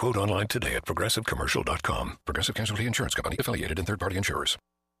 Get a quote online today at progressivecommercial.com. Progressive Casualty Insurance Company, affiliated and third-party insurers.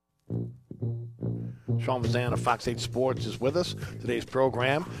 Sean Vazan of Fox 8 Sports is with us. Today's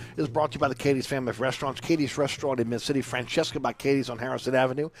program is brought to you by the Katie's family of restaurants. Katie's Restaurant in Mid-City, Francesca by Katie's on Harrison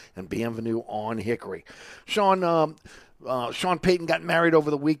Avenue, and Bienvenue on Hickory. Sean Payton got married over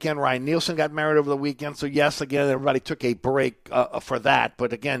the weekend. Ryan Nielsen got married over the weekend. So, yes, again, everybody took a break for that.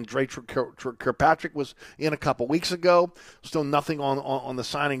 But, again, Dre Kirkpatrick was in a couple weeks ago. Still nothing on the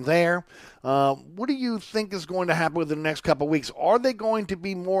signing there. What do you think is going to happen within the next couple weeks? Are they going to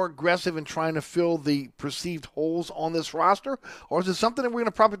be more aggressive in trying to fill the perceived holes on this roster? Or is it something that we're going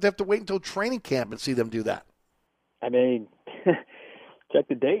to probably have to wait until training camp and see them do that? I mean, check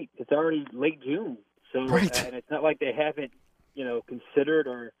the date. It's already late June. So, right. And it's not like they haven't, considered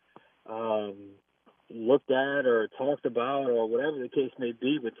or looked at or talked about or whatever the case may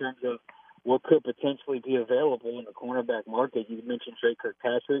be in terms of what could potentially be available in the cornerback market. You mentioned Dre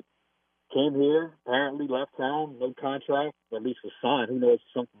Kirkpatrick. Came here, apparently left town, no contract, or at least was signed. Who knows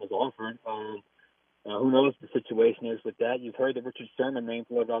if something was offered. Who knows what the situation is with that. You've heard the Richard Sherman name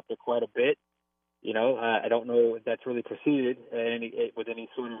floated out there quite a bit. I don't know if that's really proceeded with any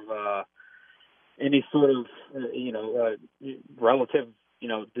sort of relative, is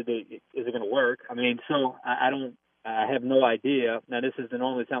it going to work? I mean, so I have no idea. Now, this is the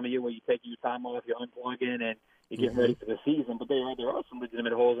normal time of year where you take your time off, you're unplugging, and you're getting ready for the season. But there are some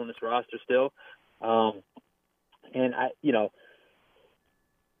legitimate holes on this roster still. And I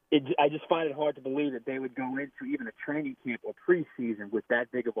just find it hard to believe that they would go into even a training camp or preseason with that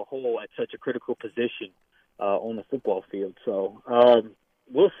big of a hole at such a critical position on the football field. So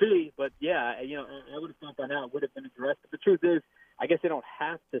we'll see. But, yeah, I would have thought by now it would have been addressed. But the truth is, I guess they don't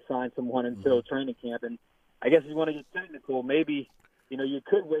have to sign someone until training camp. And I guess if you want to get technical, maybe, you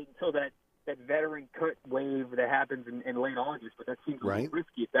could wait until that veteran cut wave that happens in late August, but that seems a little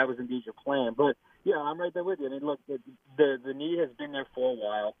risky if that was indeed your plan. But, yeah, I'm right there with you. I mean, look, the need has been there for a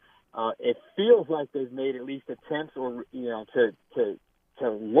while. It feels like they've made at least attempts or, to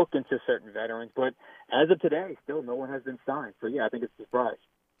look into certain veterans. But as of today, still no one has been signed. So, yeah, I think it's a surprise.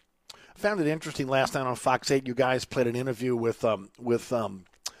 I found it interesting last night on Fox 8. You guys played an interview with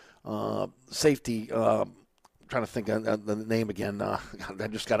safety. Trying to think of the name again. I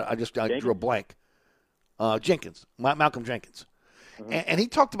drew a blank. Jenkins, Malcolm Jenkins. Mm-hmm. And he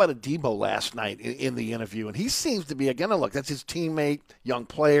talked about Adebo last night in the interview, and he seems to be, again, look, that's his teammate, young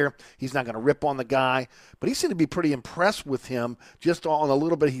player. He's not going to rip on the guy, but he seemed to be pretty impressed with him just on a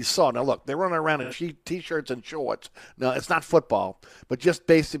little bit he saw. Now, look, they're running around in T-shirts and shorts. No, it's not football, but just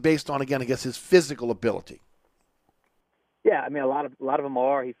based on, again, I guess, his physical ability. Yeah, I mean, a lot of them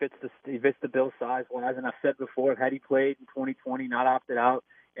are. He fits the bill size-wise, and I've said before, had he played in 2020, not opted out,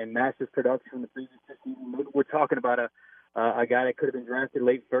 and matched his production from the previous season, we're talking about a guy that could have been drafted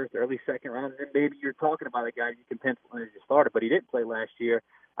late first, early second round, and then maybe you're talking about a guy you can pencil in as your starter, but he didn't play last year.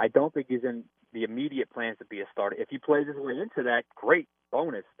 I don't think he's in the immediate plans to be a starter. If he plays his way into that, great,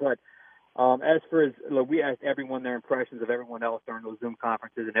 bonus. But as for we asked everyone their impressions of everyone else during those Zoom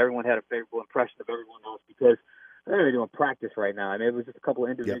conferences, and everyone had a favorable impression of everyone else because they're doing practice right now. I mean, it was just a couple of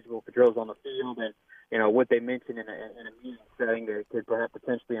individual drills on the field, and what they mentioned in a meeting setting that could perhaps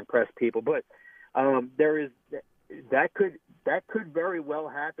potentially impress people. But that could very well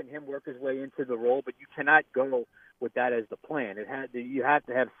happen. Him work his way into the role, but you cannot go with that as the plan. You have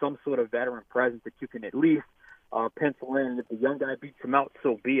to have some sort of veteran presence that you can at least pencil in. If the young guy beats him out,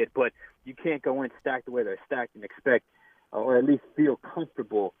 so be it. But you can't go in stacked the way they're stacked and expect, or at least feel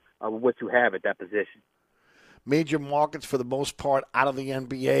comfortable with what you have at that position. Major markets for the most part out of the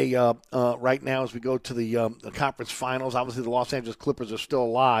NBA right now as we go to the conference finals. Obviously, the Los Angeles Clippers are still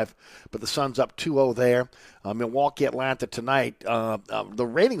alive, but the Suns up 2-0 there. Milwaukee, Atlanta tonight. The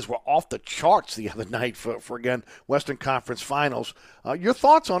ratings were off the charts the other night for again, Western Conference Finals. Your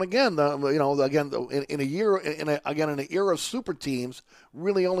thoughts on, again, in an era of super teams,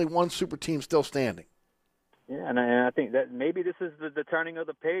 really only one super team still standing. Yeah, and I think that maybe this is the turning of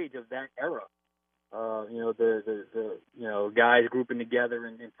the page of that era. The guys grouping together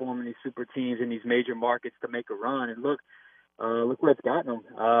and forming these super teams in these major markets to make a run. And look where it's gotten them,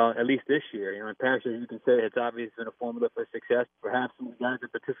 at least this year. In past years, you can say it's obviously been a formula for success. Perhaps some of the guys that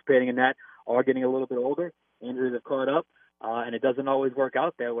are participating in that are getting a little bit older. Injuries have caught up, and it doesn't always work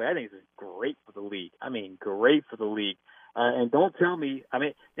out that way. I think it's great for the league. I mean, great for the league. And don't tell me, I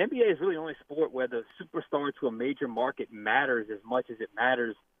mean, the NBA is really the only sport where the superstar to a major market matters as much as it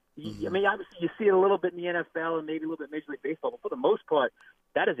matters. I mean, obviously you see it a little bit in the NFL and maybe a little bit in Major League Baseball, but for the most part,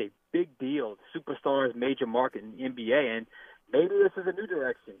 that is a big deal. Superstars, major market in the NBA, and maybe this is a new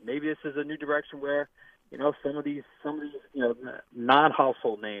direction. Maybe this is a new direction where, you know, some of these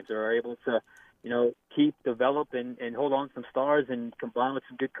non-household names are able to, you know, keep, develop, and hold on to some stars, and combined with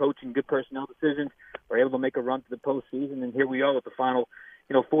some good coaching, good personnel decisions, are able to make a run to the postseason. And here we are with the final,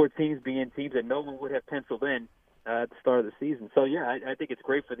 4 teams being teams that no one would have penciled in at the start of the season. So, yeah, I think it's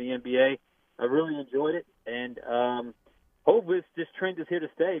great for the NBA. I really enjoyed it, and hope this trend is here to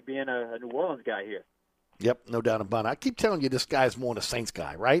stay, being a New Orleans guy here. Yep, no doubt about it. I keep telling you this guy's more the Saints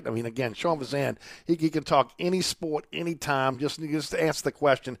guy, right? I mean, again, Sean Fazan, he can talk any sport, anytime. Just ask the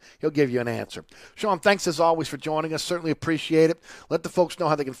question. He'll give you an answer. Sean, thanks as always for joining us. Certainly appreciate it. Let the folks know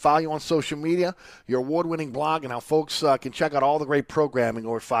how they can follow you on social media, your award-winning blog, and how folks can check out all the great programming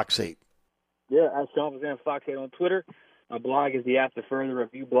over at Fox 8. Yeah, I'm Sean Fazan, Fox 8 on Twitter. My blog is the After Further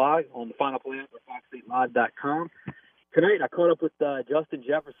Review blog on the Final Play app at fox8live.com. Tonight, I caught up with Justin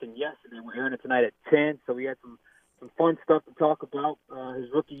Jefferson yesterday. We're airing it tonight at 10, so we had some fun stuff to talk about, his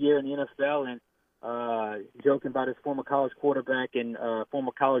rookie year in the NFL, and joking about his former college quarterback and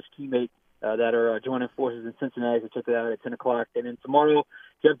former college teammate that are joining forces in Cincinnati. So check that out at 10 o'clock. And then tomorrow,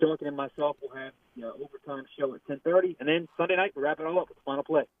 Jeff Duncan and myself will have the overtime show at 10:30. And then Sunday night, we'll wrap it all up with the Final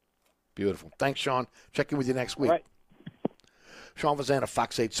Play. Beautiful. Thanks, Sean. Check in with you next week. All right. Sean Fazan of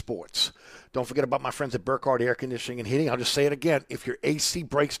Fox 8 Sports. Don't forget about my friends at Burkhardt Air Conditioning and Heating. I'll just say it again. If your AC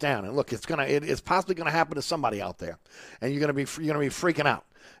breaks down, and look, it's possibly going to happen to somebody out there, and you're going to be freaking out.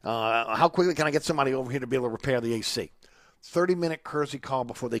 How quickly can I get somebody over here to be able to repair the AC? 30-minute courtesy call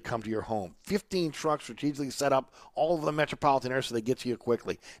before they come to your home. 15 trucks strategically set up all over the metropolitan area so they get to you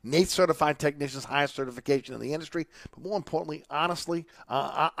quickly. NATE certified technicians, highest certification in the industry, but more importantly, honest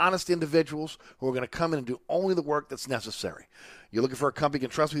individuals who are going to come in and do only the work that's necessary. You're looking for a company you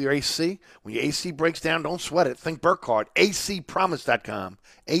can trust with your AC? When your AC breaks down, don't sweat it. Think Burkhardt, acpromise.com,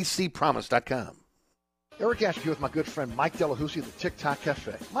 acpromise.com. Eric Asher here with my good friend Mike Delahousie at the TikTok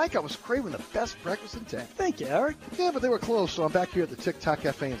Cafe. Mike, I was craving the best breakfast in town. Thank you, Eric. Yeah, but they were closed, so I'm back here at the TikTok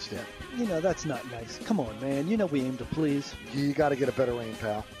Cafe instead. You know, that's not nice. Come on, man. You know we aim to please. You got to get a better aim,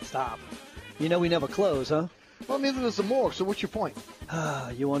 pal. Stop. You know we never close, huh? Well, neither does the morgue, so what's your point?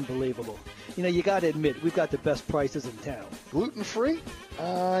 You unbelievable. You know, you got to admit, we've got the best prices in town. Gluten-free?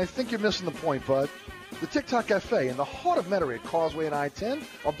 I think you're missing the point, bud. The TikTok Cafe in the heart of Metairie at Causeway and I-10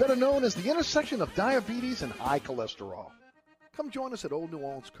 are better known as the intersection of diabetes and high cholesterol. Come join us at Old New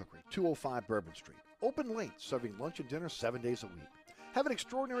Orleans Cookery, 205 Bourbon Street. Open late, serving lunch and dinner 7 days a week. Have an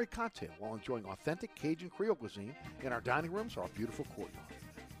extraordinary cocktail while enjoying authentic Cajun Creole cuisine in our dining rooms or our beautiful courtyard.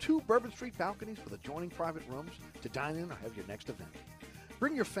 2 Bourbon Street balconies with adjoining private rooms to dine in or have your next event.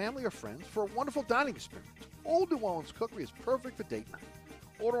 Bring your family or friends for a wonderful dining experience. Old New Orleans Cookery is perfect for date night.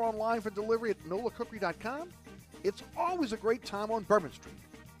 Order online for delivery at NOLAcookery.com. It's always a great time on Bourbon Street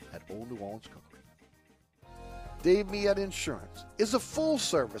at Old New Orleans Cookery. Dave Miette Insurance is a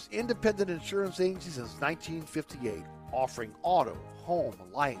full-service independent insurance agency since 1958, offering auto, home,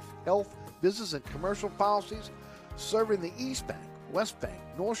 life, health, business, and commercial policies, serving the East Bank, West Bank,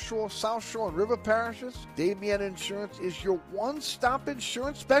 North Shore, South Shore, and River parishes. Dave Miette Insurance is your one-stop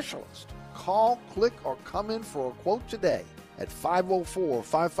insurance specialist. Call, click, or come in for a quote today at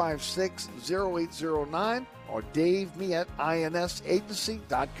 504-556-0809 or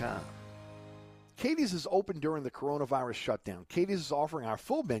DaveMietteINSAgency.com. Katie's is open during the coronavirus shutdown. Katie's is offering our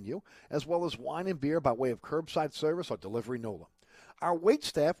full menu as well as wine and beer by way of curbside service or delivery NOLA. Our wait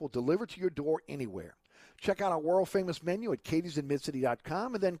staff will deliver to your door anywhere. Check out our world-famous menu at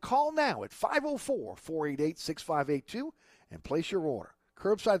katiesinmidcity.com and then call now at 504-488-6582 and place your order.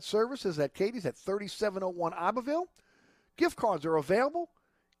 Curbside service is at Katie's at 3701 Iberville. Gift cards are available.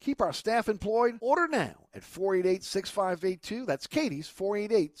 Keep our staff employed. Order now at 488-6582. That's Katie's,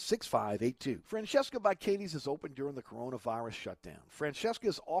 488-6582. Francesca by Katie's is open during the coronavirus shutdown. Francesca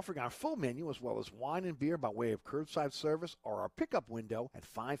is offering our full menu as well as wine and beer by way of curbside service or our pickup window at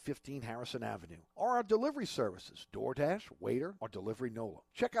 515 Harrison Avenue. Or our delivery services, DoorDash, Waiter, or Delivery NOLA.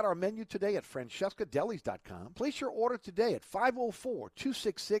 Check out our menu today at francescadelis.com. Place your order today at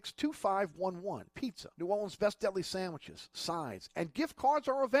 504-266-2511. Pizza, New Orleans' best deli sandwiches, sides, and gift cards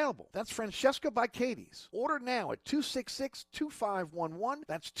are available. That's Francesca by Katie's. Order now at 266-2511.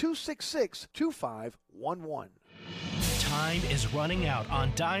 That's 266-2511. Time is running out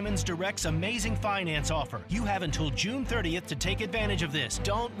on Diamonds Direct's amazing finance offer. You have until June 30th to take advantage of this.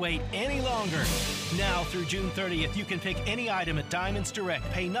 Don't wait any longer. Now through June 30th, you can pick any item at Diamonds Direct,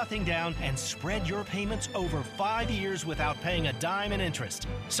 pay nothing down, and spread your payments over 5 years without paying a dime in interest.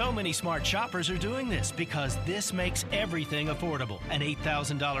 So many smart shoppers are doing this because this makes everything affordable. An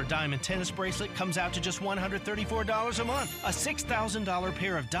 $8,000 diamond tennis bracelet comes out to just $134 a month. A $6,000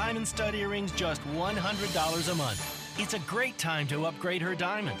 pair of diamond stud earrings, just $100 a month. It's a great time to upgrade her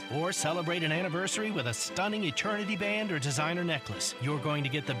diamond or celebrate an anniversary with a stunning eternity band or designer necklace. You're going to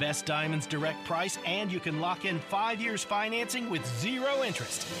get the best Diamonds Direct price, and you can lock in 5 years financing with 0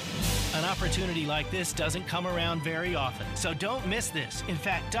 interest. An opportunity like this doesn't come around very often, so don't miss this. In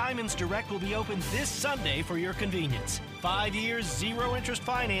fact, Diamonds Direct will be open this Sunday for your convenience. 5 years, 0 interest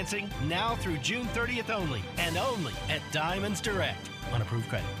financing, now through June 30th only, and only at Diamonds Direct. On approved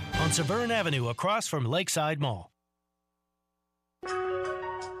credit. On Severn Avenue, across from Lakeside Mall.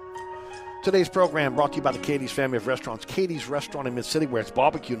 Today's program brought to you by the Katie's family of restaurants. Katie's Restaurant in Mid-City, where it's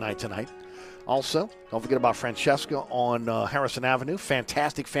barbecue night tonight. Also, don't forget about Francesca on Harrison Avenue.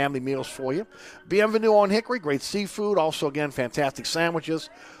 Fantastic family meals for you. Bienvenue on Hickory, great seafood. Also, again, fantastic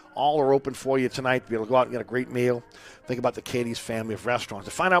sandwiches. All are open for you tonight. Be able to go out and get a great meal. Think about the Katie's family of restaurants.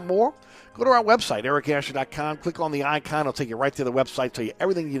 To find out more, go to our website, ericasher.com. Click on the icon. It'll take you right to the website, tell you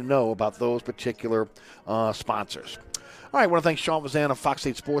everything you know about those particular sponsors. All right, I want to thank Sean Vazan of Fox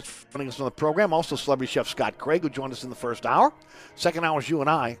 8 Sports for joining us on the program. Also, celebrity chef Scott Craig, who joined us in the first hour. Second hour is you and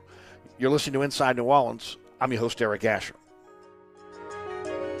I. You're listening to Inside New Orleans. I'm your host, Eric Asher.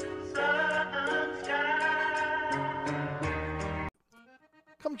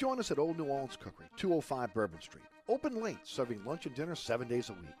 Come join us at Old New Orleans Cookery, 205 Bourbon Street. Open late, serving lunch and dinner 7 days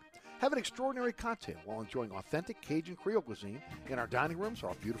a week. Have an extraordinary cocktail while enjoying authentic Cajun Creole cuisine in our dining rooms or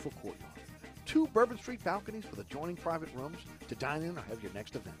our beautiful courtyard. 2 Bourbon Street balconies with adjoining private rooms to dine in or have your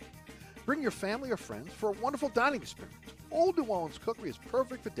next event. Bring your family or friends for a wonderful dining experience. Old New Orleans Cookery is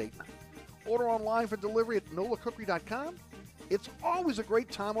perfect for date night. Order online for delivery at nolacookery.com. It's always a great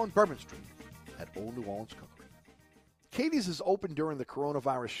time on Bourbon Street at Old New Orleans Cookery. Katie's is open during the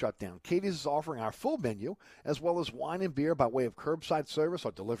coronavirus shutdown. Katie's is offering our full menu as well as wine and beer by way of curbside service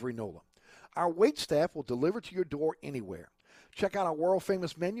or delivery NOLA. Our wait staff will deliver to your door anywhere. Check out our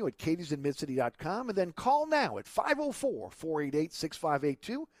world-famous menu at katiesinmidcity.com and then call now at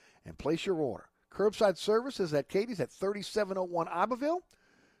 504-488-6582 and place your order. Curbside service is at Katie's at 3701 Iberville.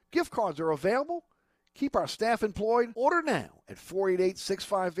 Gift cards are available. Keep our staff employed. Order now at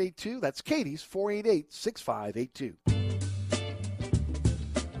 488-6582. That's Katie's, 488-6582.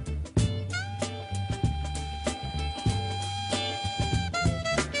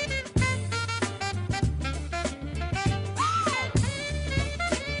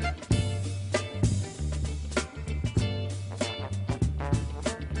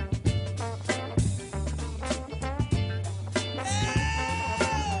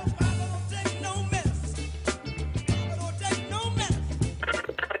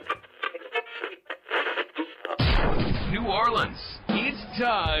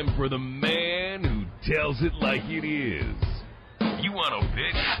 Time for the man who tells it like it is. You want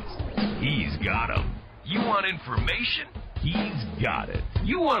opinions? He's got them. You want information? He's got it.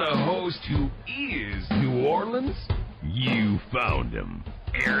 You want a host who is New Orleans? You found him.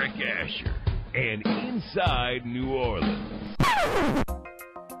 Eric Asher and Inside New Orleans.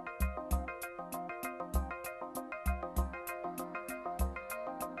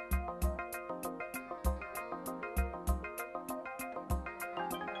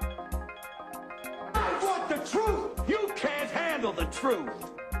 The truth.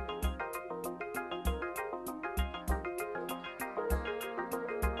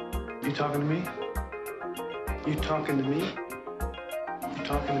 You talking to me? You talking to me? You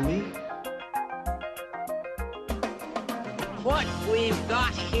talking to me? What we've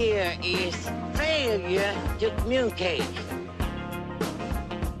got here is failure to communicate.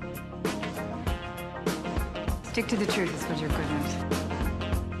 Stick to the truth is what you're good at.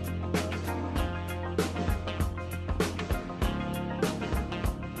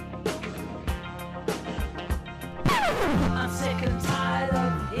 I'm sick and tired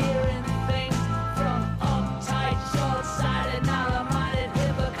of hearing things from uptight, short-sighted, narrow-minded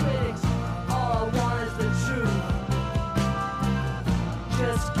hypocrites. All I want is the truth.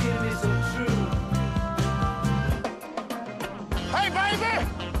 Just give me some truth. Hey, baby!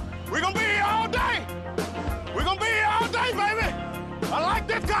 We're gonna be here all day! We're gonna be here all day, baby! I like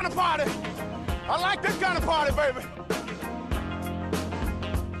this kind of party! I like this kind of party, baby!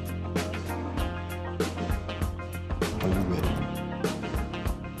 Are you ready?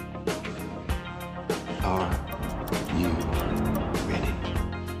 Are you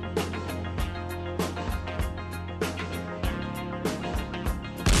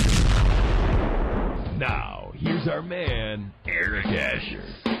our man, Eric Asher.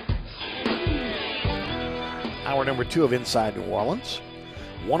 Hour number 2 of Inside New Orleans.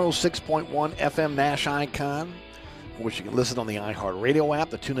 106.1 FM Nash Icon, which you can listen on the iHeart Radio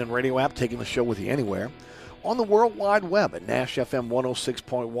app, the TuneIn Radio app, taking the show with you anywhere. On the World Wide Web at Nash FM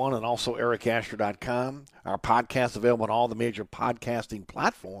 106.1 and also ericasher.com. Our podcast available on all the major podcasting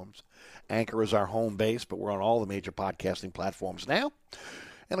platforms. Anchor is our home base, but we're on all the major podcasting platforms now.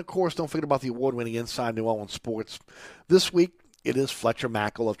 And, of course, don't forget about the award-winning Inside New Orleans Sports. This week, it is Fletcher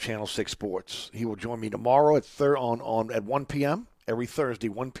Mackel of Channel 6 Sports. He will join me tomorrow at 1 p.m., every Thursday,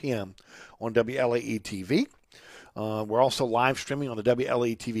 1 p.m. on WLAE TV. We're also live streaming on the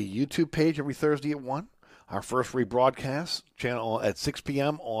WLAE TV YouTube page every Thursday at 1. Our first rebroadcast channel at 6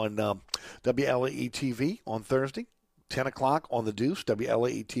 p.m. on WLAE TV on Thursday. 10 o'clock on The Deuce,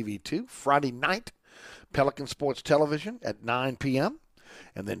 WLAE TV 2. Friday night, Pelican Sports Television at 9 p.m.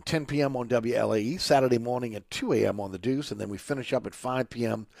 And then 10 p.m. on WLAE, Saturday morning at 2 a.m. on The Deuce, and then we finish up at 5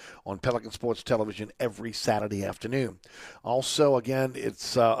 p.m. on Pelican Sports Television every Saturday afternoon. Also, again,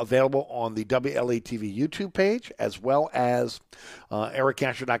 it's available on the WLAE TV YouTube page, as well as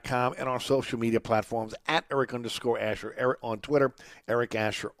ericasher.com and our social media platforms at Eric_Asher, Eric on Twitter, Eric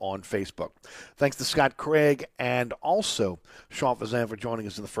Asher on Facebook. Thanks to Scott Craig and also Sean Fazan for joining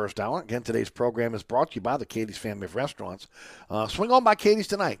us in the first hour. Again, today's program is brought to you by the Katie's Family of Restaurants. Swing on by Katie's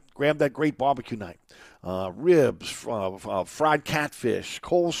tonight. Grab that great barbecue night. Ribs, fried catfish,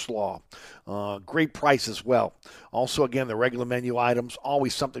 coleslaw, great price as well. Also, again, the regular menu items,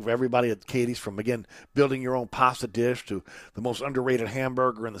 always something for everybody at Katie's, from, again, building your own pasta dish to the most underrated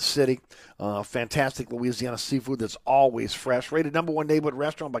hamburger in the city. Fantastic Louisiana seafood that's always fresh. Rated #1 neighborhood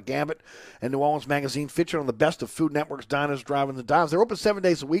restaurant by Gambit and New Orleans Magazine, featured on the best of Food Network's Diners, Drive-Ins, and Dives. They're open 7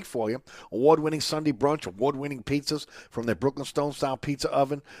 days a week for you. Award-winning Sunday brunch, award-winning pizzas from their Brooklyn Stone-style pizza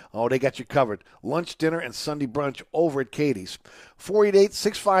oven. Oh, they got you covered. Lunch, dinner, and Sunday brunch over at Katie's.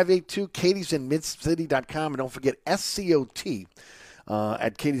 488-6582, katiesinmidcity.com. And don't forget SCOT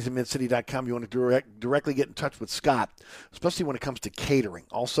at katiesinmidcity.com. You want to directly get in touch with Scott, especially when it comes to catering.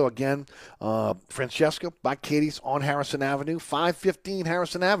 Also, again, Francesca by Katie's on Harrison Avenue, 515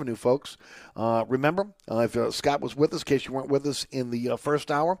 Harrison Avenue, folks. Remember, if Scott was with us, in case you weren't with us in the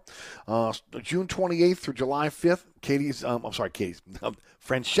first hour, June 28th through July 5th,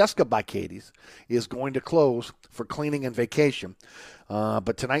 Francesca by Katie's is going to close for cleaning and vacation.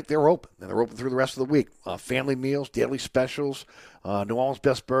 But tonight they're open, and they're open through the rest of the week. Family meals, daily specials, New Orleans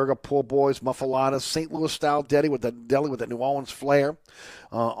Best Burger, Poor Boys, Muffaladas, St. Louis-style deli with the New Orleans flair.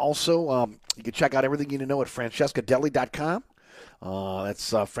 Also, you can check out everything you need to know at francescadeli.com.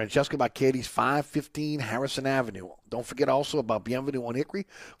 That's Francesca by Katie's, 515 Harrison Avenue. Don't forget also about Bienvenue on Hickory,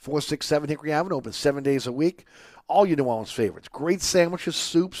 467 Hickory Avenue, open 7 days a week. All your New Orleans favorites. Great sandwiches,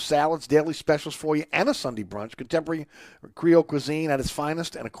 soups, salads, daily specials for you, and a Sunday brunch. Contemporary Creole cuisine at its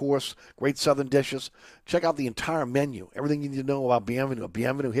finest, and, of course, great Southern dishes. Check out the entire menu. Everything you need to know about Bienvenue at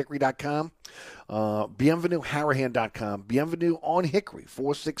BienvenueHickory.com, BienvenueHarahan.com, Bienvenue on Hickory,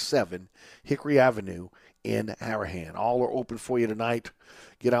 467 Hickory Avenue in Harahan. All are open for you tonight.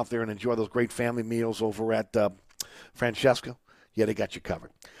 Get out there and enjoy those great family meals over at Francesca. Yeah, they got you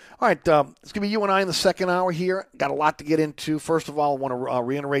covered. All right, it's going to be you and I in the second hour here. Got a lot to get into. First of all, I want to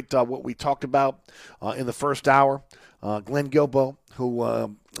reiterate what we talked about in the first hour. Glenn Guilbeau, who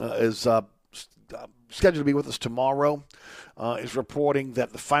is scheduled to be with us tomorrow, is reporting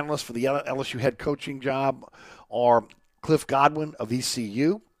that the finalists for the LSU head coaching job are Cliff Godwin of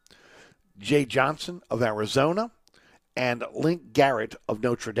ECU, Jay Johnson of Arizona, and Link Garrett of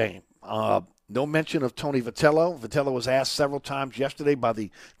Notre Dame. No mention of Tony Vitello. Vitello was asked several times yesterday by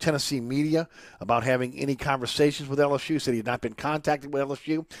the Tennessee media about having any conversations with LSU. He said he had not been contacted with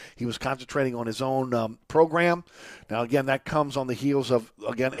LSU. He was concentrating on his own program. Now, again, that comes on the heels of,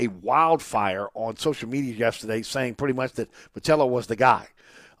 again, a wildfire on social media yesterday saying pretty much that Vitello was the guy.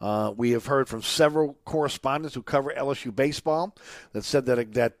 We have heard from several correspondents who cover LSU baseball that said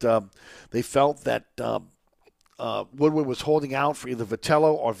that they felt that Woodward was holding out for either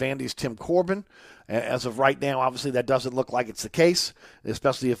Vitello or Vandy's Tim Corbin. As of right now, obviously that doesn't look like it's the case,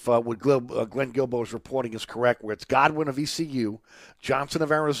 especially if what Glenn Guilbeau is reporting is correct, where it's Godwin of ECU, Johnson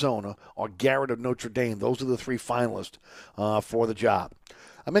of Arizona, or Garrett of Notre Dame. Those are the three finalists for the job.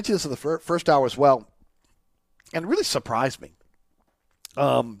 I mentioned this in the first hour as well, and it really surprised me.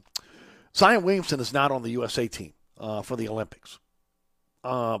 Zion Williamson is not on the USA team for the Olympics.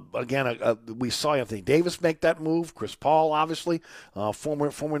 Again, we saw Anthony Davis make that move. Chris Paul, obviously,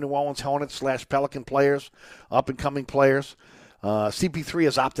 former New Orleans Hornets / Pelican players, up-and-coming players. CP3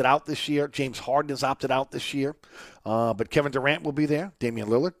 has opted out this year. James Harden has opted out this year. But Kevin Durant will be there. Damian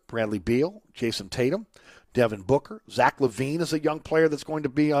Lillard, Bradley Beal, Jason Tatum, Devin Booker. Zach LaVine is a young player that's going to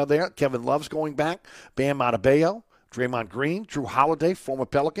be there. Kevin Love's going back. Bam Adebayo. Draymond Green, Drew Holiday, former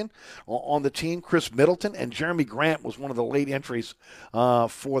Pelican, on the team. Chris Middleton and Jeremy Grant was one of the late entries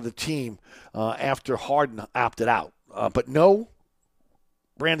for the team after Harden opted out. But no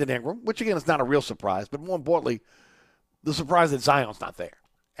Brandon Ingram, which, again, is not a real surprise. But more importantly, the surprise that Zion's not there.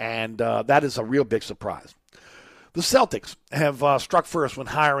 And that is a real big surprise. The Celtics have struck first when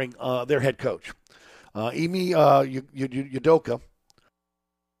hiring their head coach. Ime Udoka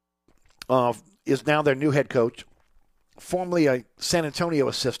is now their new head coach. Formerly a San Antonio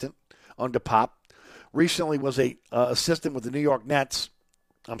assistant under Pop. Recently was a assistant with the New York Nets.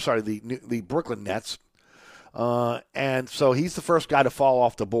 I'm sorry, the Brooklyn Nets. And so he's the first guy to fall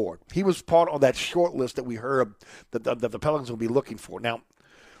off the board. He was part of that short list that we heard that the Pelicans will be looking for. Now,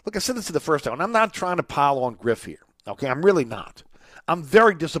 look, I said this to the first time, and I'm not trying to pile on Griff here. Okay, I'm really not. I'm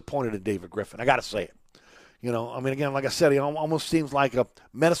very disappointed in David Griffin. I got to say it. You know, I mean, again, like I said, he almost seems like a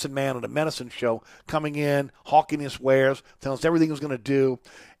medicine man at a medicine show, coming in, hawking his wares, telling us everything he was going to do.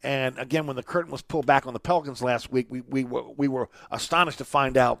 And, again, when the curtain was pulled back on the Pelicans last week, we were astonished to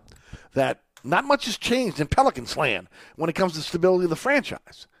find out that not much has changed in Pelicans land when it comes to stability of the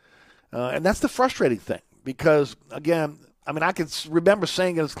franchise. And that's the frustrating thing because, again, I mean, I can remember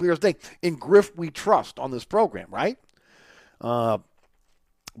saying it as clear as day, in Griff we trust on this program, right?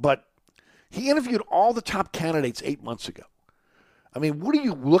 But he interviewed all the top candidates 8 months ago. I mean, what are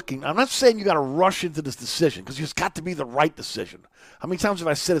you looking? I'm not saying you got to rush into this decision because it's got to be the right decision. How many times have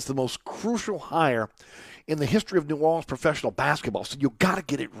I said it's the most crucial hire in the history of New Orleans professional basketball? So you got to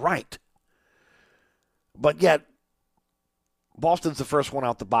get it right. But yet, Boston's the first one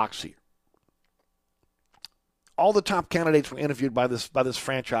out the box here. All the top candidates were interviewed by this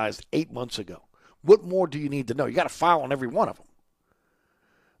franchise 8 months ago. What more do you need to know? You got to file on every one of them.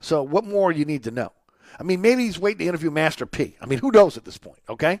 So what more do you need to know? I mean, maybe he's waiting to interview Master P. I mean, who knows at this point,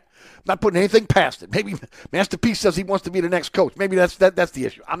 okay? I'm not putting anything past it. Maybe Master P says he wants to be the next coach. Maybe that's the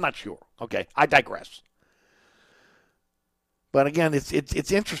issue. I'm not sure. Okay, I digress. But again,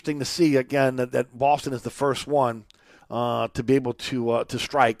 it's interesting to see, again, that Boston is the first one to be able to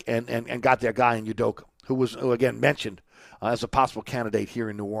strike and got their guy in Udoka, who again mentioned as a possible candidate here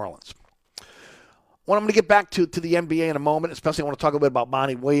in New Orleans. Well, I'm going to get back to the NBA in a moment, especially I want to talk a bit about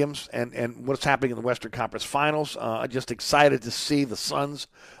Monty Williams and what's happening in the Western Conference Finals. I'm just excited to see the Suns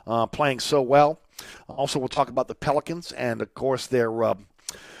playing so well. Also, we'll talk about the Pelicans and, of course, their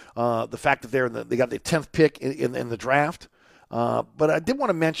the fact that they got the 10th pick in the draft. But I did want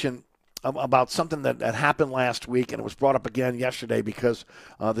to mention about something that happened last week, and it was brought up again yesterday because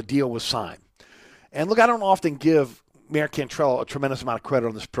the deal was signed. And, look, I don't often give Mayor Cantrell a tremendous amount of credit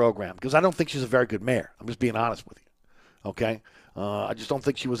on this program because I don't think she's a very good mayor. I'm just being honest with you, okay? I just don't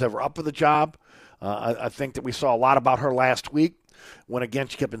think she was ever up for the job. I think that we saw a lot about her last week when, again,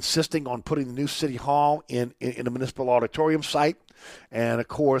 she kept insisting on putting the new city hall in a municipal auditorium site. And, of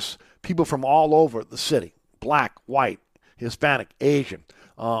course, people from all over the city, black, white, Hispanic, Asian,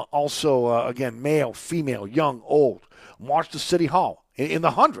 also, again, male, female, young, old, marched to City Hall in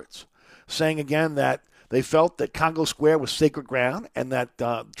the hundreds, saying, again, that they felt that Congo Square was sacred ground and that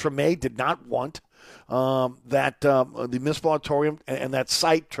Treme did not want that the municipal auditorium and that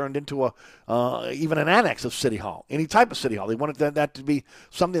site turned into even an annex of City Hall, any type of City Hall. They wanted that to be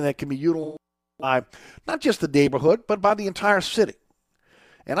something that can be utilized by not just the neighborhood, but by the entire city.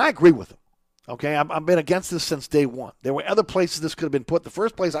 And I agree with them. Okay, I've been against this since day one. There were other places this could have been put. The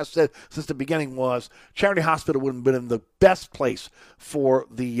first place I said since the beginning was Charity Hospital would have been the best place for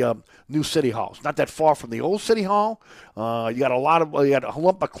the new City Hall. It's not that far from the old City Hall. You got a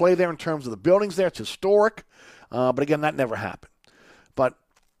lump of clay there in terms of the buildings there. It's historic. But again, that never happened. But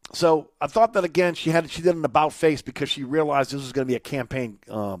so I thought that, again, she did an about face because she realized this was going to be a campaign.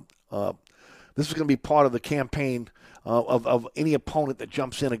 This was going to be part of the campaign of any opponent that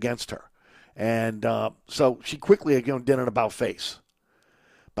jumps in against her. And so she quickly, again, did an about face.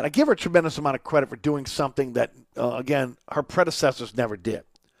 But I give her a tremendous amount of credit for doing something that, again, her predecessors never did.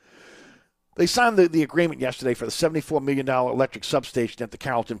 They signed the agreement yesterday for the $74 million electric substation at the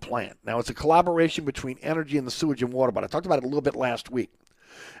Carrollton plant. Now, it's a collaboration between Energy and the Sewage and Water Board. I talked about it a little bit last week.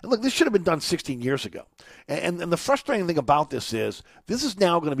 And look, this should have been done 16 years ago. And the frustrating thing about this is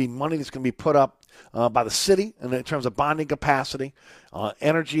now going to be money that's going to be put up by the city and in terms of bonding capacity.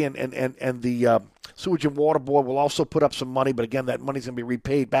 Energy and the Sewage and Water Board will also put up some money, but again, that money's going to be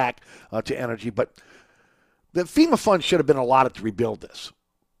repaid back to Energy. But the FEMA funds should have been allotted to rebuild this.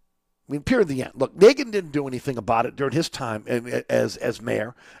 I mean, period, the end. Look, Nagin didn't do anything about it during his time as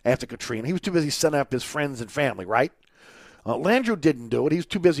mayor after Katrina. He was too busy setting up his friends and family, right? Landrieu didn't do it. He was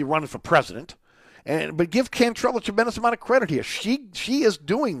too busy running for president. But give Cantrell a tremendous amount of credit here. She is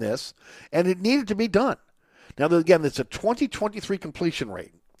doing this, and it needed to be done. Now, again, it's a 2023 completion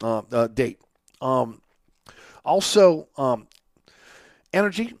rate date. Also,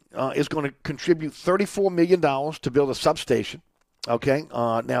 Energy is going to contribute $34 million to build a substation. Okay.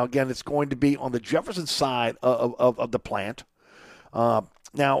 Now, again, it's going to be on the Jefferson side of the plant.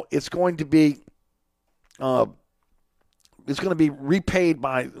 Now, it's going to be repaid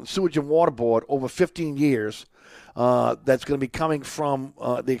by Sewage and Water Board over 15 years. That's going to be coming from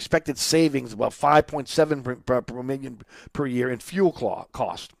the expected savings, about $5.7 per million per year in fuel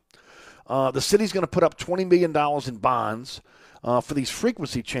cost. The city's going to put up $20 million in bonds for these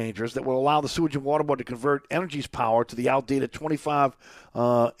frequency changers that will allow the Sewage and Water Board to convert Energy's power to the outdated 25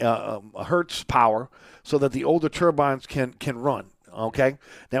 hertz power so that the older turbines can run. Okay.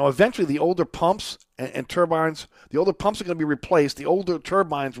 Now, eventually, the older pumps and turbines, the older pumps are going to be replaced. The older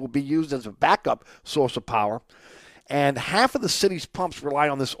turbines will be used as a backup source of power. And half of the city's pumps rely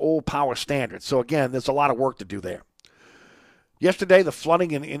on this old power standard. So, again, there's a lot of work to do there. Yesterday, the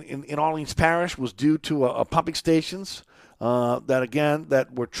flooding in Orleans Parish was due to pumping stations that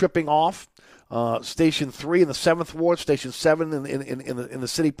were tripping off. Station 3 in the 7th Ward, Station 7 in the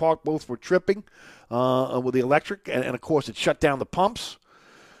city park, both were tripping with the electric, and of course it shut down the pumps.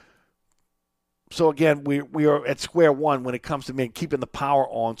 So again, we are at square one when it comes to keeping the power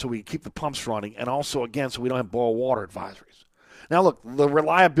on so we can keep the pumps running, and also, again, so we don't have boil water advisories. Now, look, the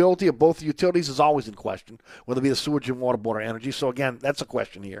reliability of both the utilities is always in question, whether it be the Sewage and Water Board or Energy. So again, that's a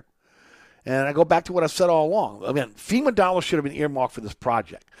question here. And I go back to what I've said all along. Again, FEMA dollars should have been earmarked for this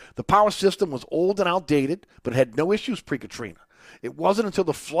project. The power system was old and outdated, but had no issues pre-Katrina. It wasn't until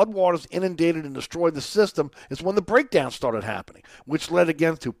the floodwaters inundated and destroyed the system is when the breakdown started happening, which led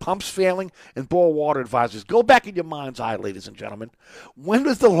again to pumps failing and boil water advisories. Go back in your mind's eye, ladies and gentlemen. When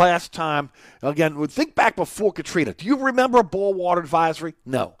was the last time, again, think back before Katrina. Do you remember a boil water advisory?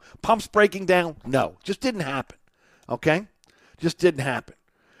 No. Pumps breaking down? No. Just didn't happen. Okay? Just didn't happen.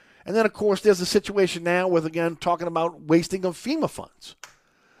 And then, of course, there's a situation now with, again, talking about wasting of FEMA funds.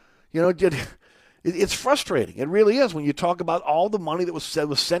 You know, it's frustrating. It really is when you talk about all the money that was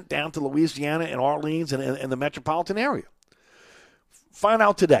sent down to Louisiana and Orleans and the metropolitan area. Find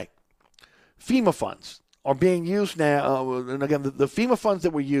out today, FEMA funds are being used now. And again, the FEMA funds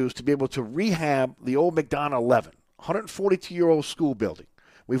that were used to be able to rehab the old McDonough 11, 142-year-old school building.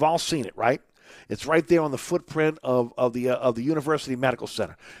 We've all seen it, right? It's right there on the footprint of the University Medical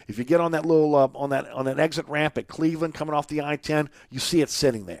Center. If you get on that little on that exit ramp at Cleveland coming off the I-10, you see it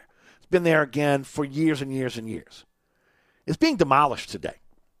sitting there. It's been there again for years and years and years. It's being demolished today.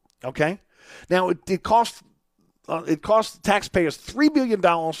 Okay, now it cost taxpayers $3 billion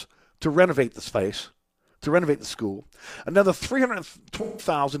to renovate the space, to renovate the school. Another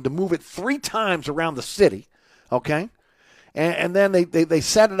 $312,000 to move it 3 times around the city. Okay. And then they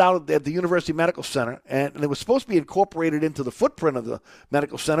set it out at the University Medical Center, and it was supposed to be incorporated into the footprint of the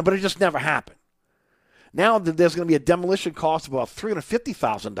medical center, but it just never happened. Now there's going to be a demolition cost of about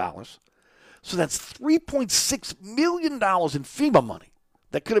 $350,000. So that's $3.6 million in FEMA money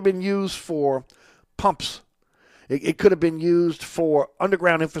that could have been used for pumps. It could have been used for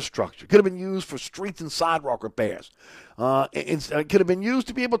underground infrastructure. It could have been used for streets and sidewalk repairs. It could have been used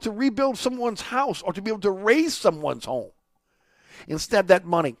to be able to rebuild someone's house or to be able to raise someone's home. Instead, that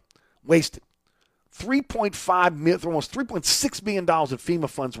money wasted. Almost $3.6 million in FEMA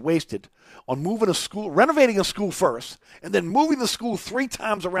funds wasted on moving a school, renovating a school first, and then moving the school 3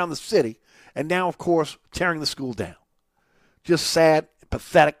 times around the city, and now, of course, tearing the school down. Just sad,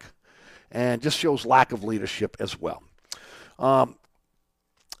 pathetic, and just shows lack of leadership as well.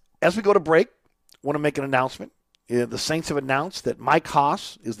 As we go to break, I want to make an announcement. The Saints have announced that Mike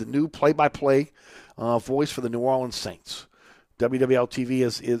Haas is the new play-by-play voice for the New Orleans Saints. WWL-TV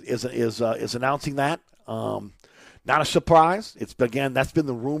is announcing that. Not a surprise. That's been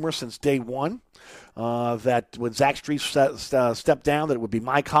the rumor since day one, that when Zach Street stepped down, that it would be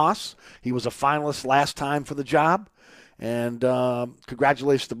Mike Haas. He was a finalist last time for the job. And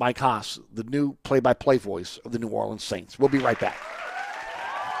congratulations to Mike Haas, the new play-by-play voice of the New Orleans Saints. We'll be right back.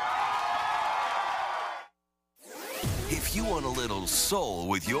 If you want a little soul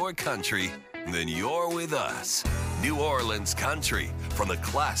with your country, then you're with us. New Orleans Country. From the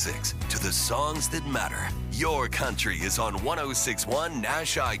classics to the songs that matter. Your country is on 106.1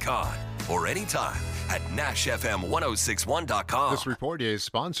 Nash Icon. Or anytime at NashFM1061.com. This report is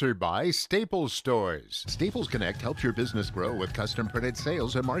sponsored by Staples Stores. Staples Connect helps your business grow with custom printed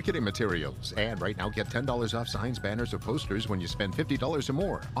sales and marketing materials. And right now, get $10 off signs, banners, or posters when you spend $50 or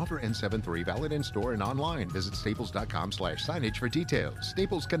more. Offer N73 valid in store and online. Visit staples.com/signage for details.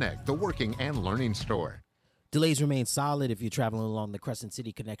 Staples Connect, the working and learning store. Delays remain solid if you're traveling along the Crescent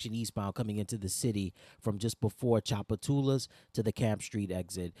City Connection eastbound coming into the city from just before Chapatulas to the Camp Street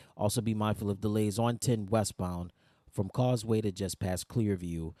exit. Also be mindful of delays on 10 westbound from Causeway to just past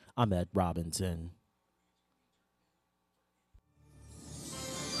Clearview. I'm Ed Robinson.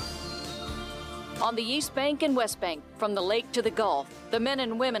 On the East Bank and West Bank, from the lake to the Gulf, the men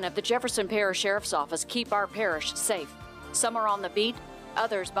and women of the Jefferson Parish Sheriff's Office keep our parish safe. Some are on the beat,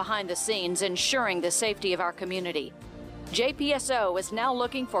 others behind the scenes, ensuring the safety of our community. JPSO is now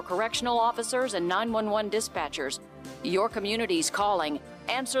looking for correctional officers and 911 dispatchers. Your community's calling.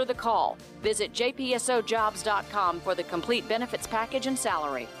 Answer the call. Visit jpsojobs.com for the complete benefits package and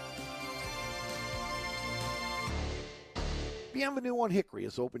salary. Bienvenue on Hickory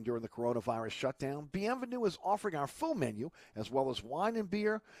is open during the coronavirus shutdown. Bienvenue is offering our full menu as well as wine and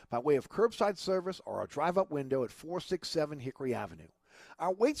beer by way of curbside service or a drive-up window at 467 Hickory Avenue.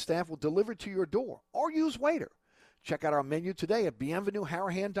 Our wait staff will deliver to your door or use waiter. Check out our menu today at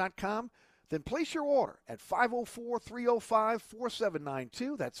bienvenueharahan.com. Then place your order at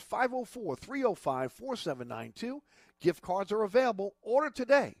 504-305-4792. That's 504-305-4792. Gift cards are available. Order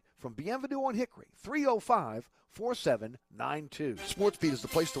today from Bienvenue on Hickory, 305-4792. SportsBeat is the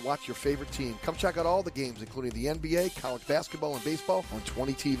place to watch your favorite team. Come check out all the games, including the NBA, college basketball, and baseball on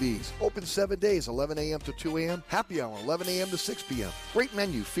 20 TVs. Open 7 days, 11 a.m. to 2 a.m. Happy hour, 11 a.m. to 6 p.m. Great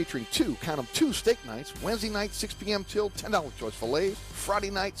menu featuring two steak nights. Wednesday night, 6 p.m. till $10 choice fillets.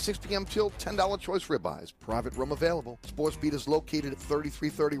 Friday night, 6 p.m. till $10 choice ribeyes. Private room available. SportsBeat is located at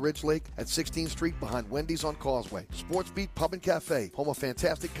 3330 Ridge Lake at 16th Street behind Wendy's on Causeway. SportsBeat Pub and Cafe, home of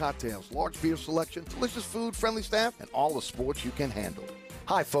fantastic cocktails, large beer selection, delicious food, friendly staff, and all the sports you can handle.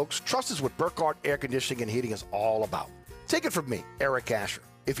 Hi, folks. Trust is what Burkhardt Air Conditioning and Heating is all about. Take it from me, Eric Asher.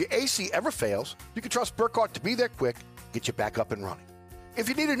 If your AC ever fails, you can trust Burkhardt to be there quick, get you back up and running. If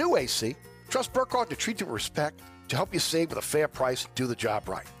you need a new AC, trust Burkhardt to treat you with respect, to help you save with a fair price and do the job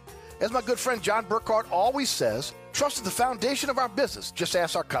right. As my good friend John Burkhardt always says, trust is the foundation of our business. Just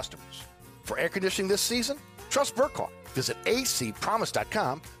ask our customers. For air conditioning this season, trust Burkhardt. Visit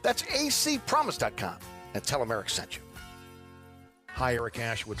acpromise.com. That's acpromise.com. And tell them Eric sent you. Hi, Eric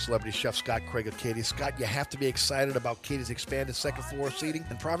Asher with celebrity chef Scott Craig of Katie's. Scott, you have to be excited about Katie's expanded second floor seating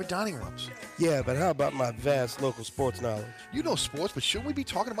and private dining rooms. Yeah, but how about my vast local sports knowledge? You know sports, but shouldn't we be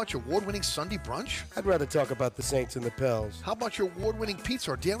talking about your award-winning Sunday brunch? I'd rather talk about the Saints and the Pels. How about your award-winning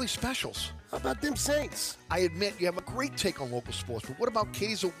pizza or daily specials? How about them Saints? I admit you have a great take on local sports, but what about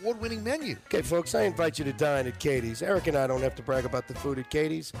Katie's award-winning menu? Okay, folks, I invite you to dine at Katie's. Eric and I don't have to brag about the food at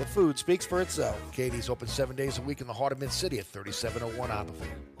Katie's. The food speaks for itself. Katie's open 7 days a week in the heart of Mid-City at 3701 Abbeville.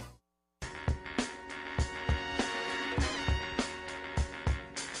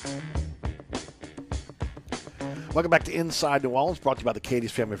 Welcome back to Inside New Orleans, brought to you by the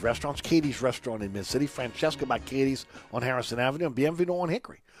Katie's family of restaurants. Katie's Restaurant in Mid-City, Francesca by Katie's on Harrison Avenue, and Bienvenue on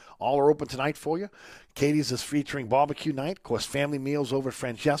Hickory. All are open tonight for you. Katie's is featuring barbecue night, of course, family meals over at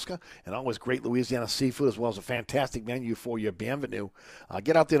Francesca, and always great Louisiana seafood, as well as a fantastic menu for your Bienvenue.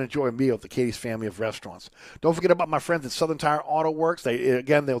 Get out there and enjoy a meal at the Katie's family of restaurants. Don't forget about my friends at Southern Tire Auto Works.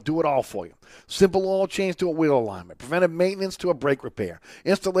 They'll do it all for you. Simple oil change to a wheel alignment, preventive maintenance to a brake repair,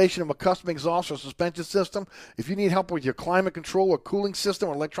 installation of a custom exhaust or suspension system. If you need help with your climate control or cooling system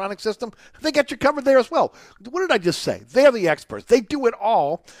or electronic system, they got you covered there as well. What did I just say? They're the experts. They do it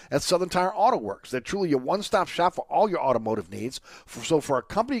all at Southern Tire Auto Works. They're truly your one-stop shop for all your automotive needs. So for a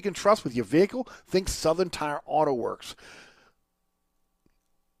company you can trust with your vehicle, think Southern Tire Auto Works.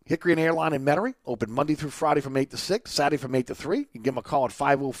 Hickory and Airline in Metairie, open Monday through Friday from 8 to 6, Saturday from 8 to 3. You can give them a call at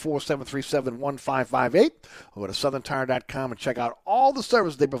 504-737-1558 or go to southerntire.com and check out all the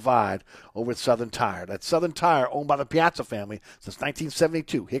services they provide over at Southern Tire. That's Southern Tire, owned by the Piazza family since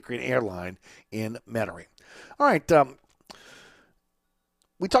 1972, Hickory and Airline in Metairie. All right,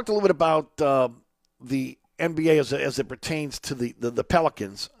 we talked a little bit about the NBA as it pertains to the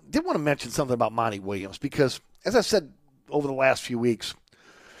Pelicans. Did want to mention something about Monty Williams because, as I said over the last few weeks,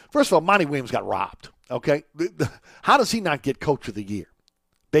 first of all, Monty Williams got robbed, okay? How does he not get Coach of the Year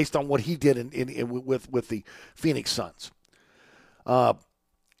based on what he did with the Phoenix Suns? And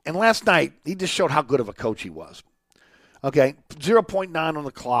last night, he just showed how good of a coach he was. Okay, 0.9 on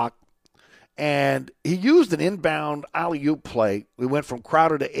the clock, and he used an inbound alley-oop play. We went from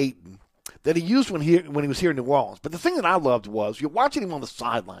Crowder to Ayton that he used when he was here in New Orleans. But the thing that I loved was you're watching him on the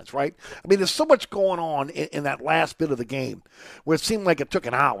sidelines, right? I mean, there's so much going on in that last bit of the game where it seemed like it took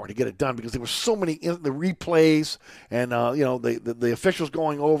an hour to get it done because there were so many the replays and the officials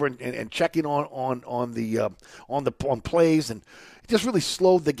going over and checking on plays, and it just really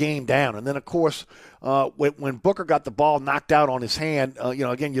slowed the game down. And then of course when Booker got the ball knocked out on his hand,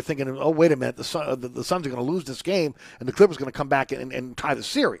 again you're thinking, oh wait a minute, the Suns are going to lose this game and the Clippers are going to come back and tie the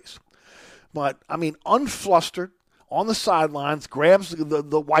series. But, I mean, unflustered, on the sidelines, grabs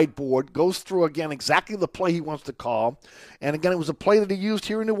the whiteboard, goes through, again, exactly the play he wants to call. And, again, it was a play that he used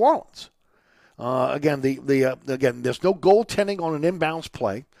here in New Orleans. Again, there's no goaltending on an inbounds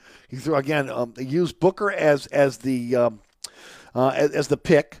play. He threw, he used Booker as the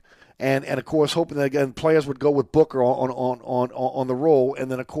pick. And of course, hoping that again players would go with Booker on the roll, and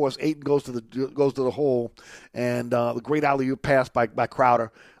then of course Ayton goes to the hole, and the great alley-oop pass by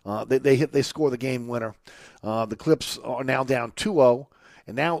Crowder. They score the game winner. The Clips are now down 2-0,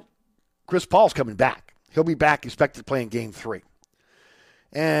 and now Chris Paul's coming back. He'll be back, expected to play in Game 3.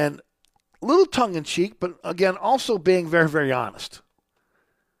 And a little tongue-in-cheek, but again also being very, very honest.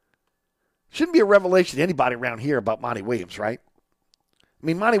 Shouldn't be a revelation to anybody around here about Monty Williams, right? I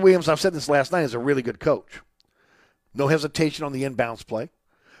mean, Monty Williams, I've said this last night, is a really good coach. No hesitation on the inbounds play.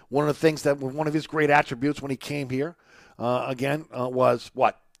 One of the things that was one of his great attributes when he came here, was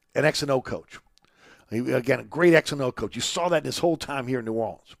what? An X and O coach. A great X and O coach. You saw that in his whole time here in New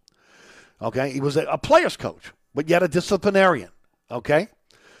Orleans. Okay? He was a player's coach, but yet a disciplinarian. Okay?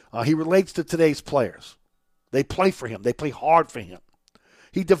 He relates to today's players. They play for him. They play hard for him.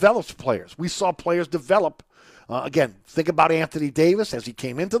 He develops players. We saw players develop. Think about Anthony Davis as he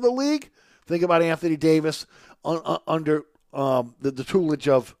came into the league. Think about Anthony Davis under the tutelage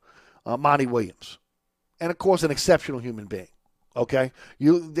of Monty Williams. And, of course, an exceptional human being. Okay?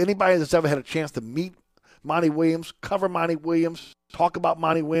 Anybody that's ever had a chance to meet Monty Williams, cover Monty Williams, talk about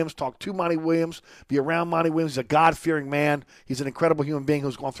Monty Williams, talk to Monty Williams, be around Monty Williams. He's a God-fearing man. He's an incredible human being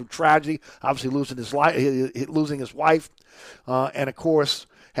who's gone through tragedy, obviously losing his wife, and, of course,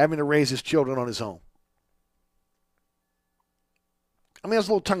 having to raise his children on his own. I mean, I was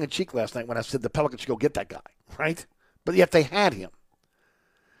a little tongue-in-cheek last night when I said the Pelicans should go get that guy, right? But yet they had him.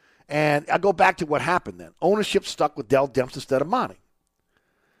 And I go back to what happened then. Ownership stuck with Dell Demps instead of Monty.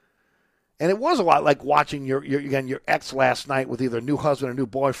 And it was a lot like watching your ex last night with either a new husband or new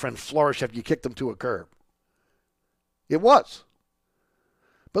boyfriend flourish after you kicked them to a curb. It was.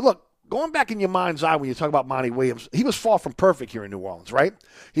 But look, going back in your mind's eye when you talk about Monty Williams, he was far from perfect here in New Orleans, right?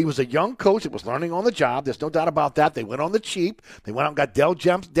 He was a young coach that was learning on the job. There's no doubt about that. They went on the cheap. They went out and got Dell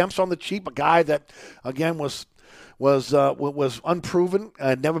Demps on the cheap, a guy that, again, was unproven,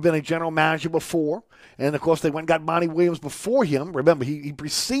 had never been a general manager before. And, of course, they went and got Monty Williams before him. Remember, he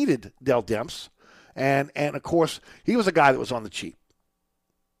preceded Dell Demps. And, of course, he was a guy that was on the cheap.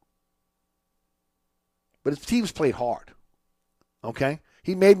 But his teams played hard, okay?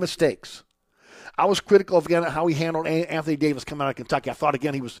 He made mistakes. I was critical of, again, how he handled Anthony Davis coming out of Kentucky. I thought,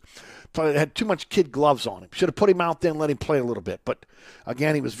 again, he had too much kid gloves on him. Should have put him out there and let him play a little bit. But,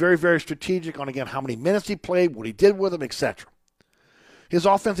 again, he was very, very strategic on, again, how many minutes he played, what he did with him, etc. His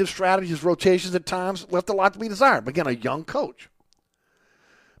offensive strategies, rotations at times, left a lot to be desired. But, again, a young coach.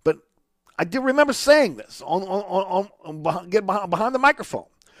 But I did remember saying this behind the microphone.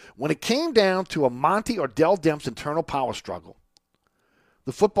 When it came down to a Monty or Dell Demps internal power struggle,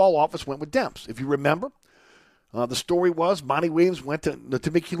 the football office went with Demps. If you remember, the story was Monty Williams went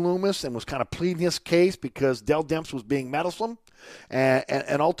to Mickey Loomis and was kind of pleading his case because Dell Demps was being meddlesome.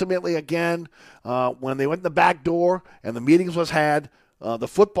 And ultimately, again, when they went in the back door and the meetings was had, the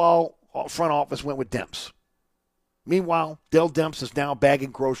football front office went with Demps. Meanwhile, Dell Demps is now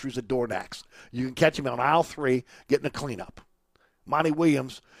bagging groceries at DoorDax. You can catch him on aisle 3 getting a cleanup. Monty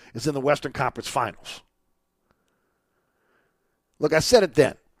Williams is in the Western Conference Finals. Look, I said it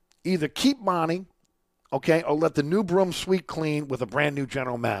then. Either keep Monty, okay, or let the new broom sweep clean with a brand new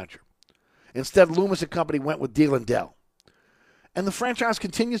general manager. Instead, Loomis and company went with Dylan Dell. And the franchise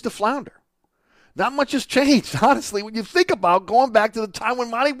continues to flounder. Not much has changed, honestly, when you think about going back to the time when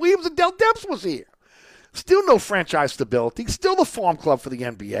Monty Williams and Dell Demps was here. Still no franchise stability. Still the farm club for the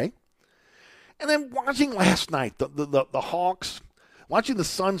NBA. And then watching last night, the Hawks, watching the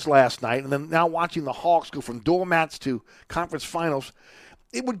Suns last night, and then now watching the Hawks go from doormats to conference finals,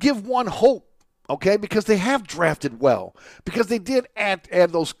 it would give one hope, okay, because they have drafted well, because they did add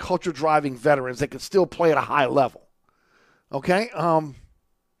those culture-driving veterans that could still play at a high level, okay?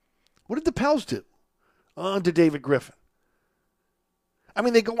 What did the Pels do under David Griffin? I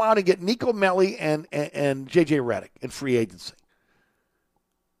mean, they go out and get Nico Melli and J.J. Redick in free agency.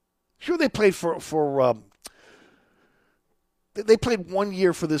 Sure, they played they played 1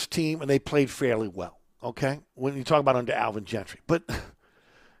 year for this team, and they played fairly well, okay, when you talk about under Alvin Gentry. But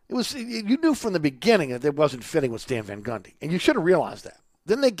you knew from the beginning that it wasn't fitting with Stan Van Gundy, and you should have realized that.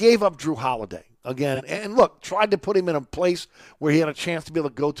 Then they gave up Drew Holiday again, and look, tried to put him in a place where he had a chance to be able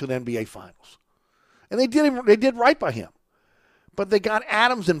to go to the NBA Finals. And they did right by him. But they got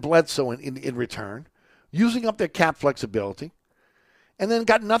Adams and Bledsoe in return, using up their cap flexibility, and then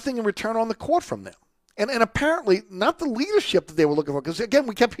got nothing in return on the court from them. And apparently not the leadership that they were looking for, because, again,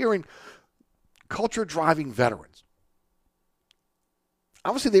 we kept hearing culture-driving veterans.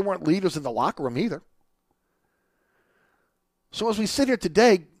 Obviously, they weren't leaders in the locker room either. So as we sit here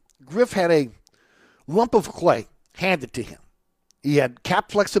today, Griff had a lump of clay handed to him. He had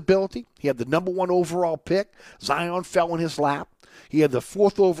cap flexibility. He had the number 1 overall pick. Zion fell in his lap. He had the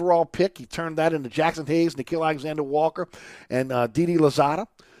 4th overall pick. He turned that into Jackson Hayes, Nickeil Alexander-Walker, and Didi Louzada.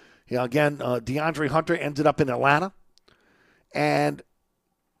 Again, DeAndre Hunter ended up in Atlanta. And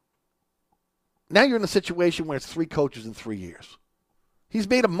now you're in a situation where it's 3 coaches in 3 years. He's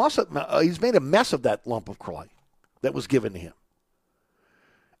made a mess of that lump of clay that was given to him.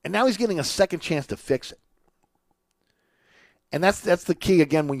 And now he's getting a second chance to fix it. And that's the key,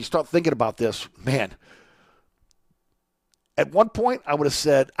 again, when you start thinking about this. Man, at one point I would have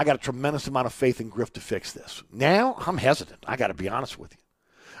said, I got a tremendous amount of faith in Griff to fix this. Now I'm hesitant. I got to be honest with you.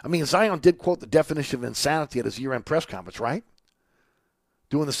 I mean, Zion did quote the definition of insanity at his year-end press conference, right?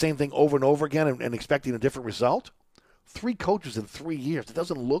 Doing the same thing over and over again and expecting a different result. 3 coaches in 3 years. It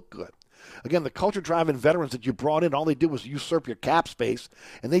doesn't look good. Again, the culture-driving veterans that you brought in, all they did was usurp your cap space,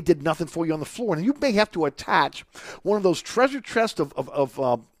 and they did nothing for you on the floor. And you may have to attach one of those treasure chests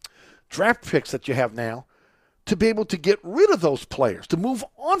of draft picks that you have now to be able to get rid of those players, to move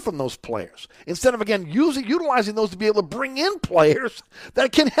on from those players, instead of, again, utilizing those to be able to bring in players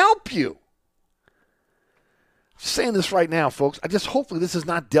that can help you. I'm saying this right now, folks. Hopefully this is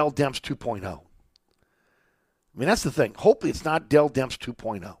not Dell Demps 2.0. I mean, that's the thing. Hopefully it's not Dell Demps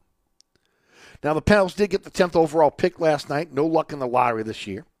 2.0. Now, the Pels did get the 10th overall pick last night. No luck in the lottery this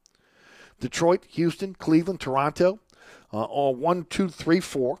year. Detroit, Houston, Cleveland, Toronto, all 1, 2, 3,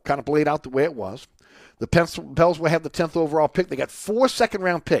 4, kind of played out the way it was. The Pels will have the 10th overall pick. They got 4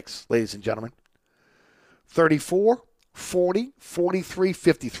 second-round picks, ladies and gentlemen. 34, 40, 43,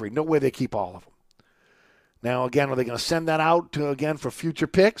 53. No way they keep all of them. Now, again, are they going to send that out for future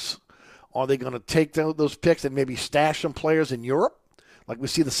picks? Are they going to take those picks and maybe stash some players in Europe, like we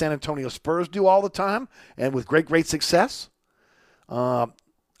see the San Antonio Spurs do all the time and with great success? I'm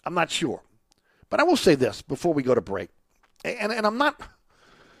not sure. But I will say this before we go to break. And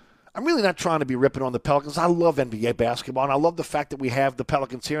I'm really not trying to be ripping on the Pelicans. I love NBA basketball, and I love the fact that we have the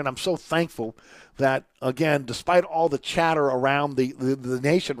Pelicans here, and I'm so thankful that, again, despite all the chatter around the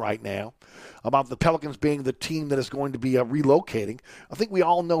nation right now about the Pelicans being the team that is going to be relocating, I think we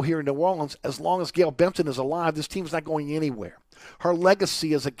all know here in New Orleans, as long as Gail Benson is alive, this team's not going anywhere. Her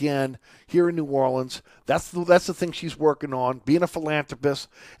legacy is, again, here in New Orleans. That's the thing she's working on, being a philanthropist,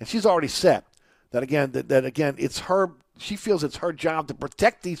 and she's already said that, again, it's her. She feels it's her job to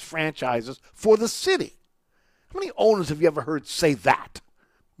protect these franchises for the city. How many owners have you ever heard say that?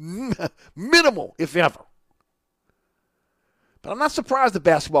 Minimal, if ever. But I'm not surprised the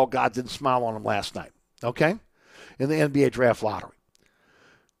basketball gods didn't smile on him last night, okay, in the NBA draft lottery.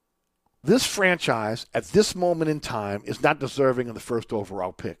 This franchise, at this moment in time, is not deserving of the 1st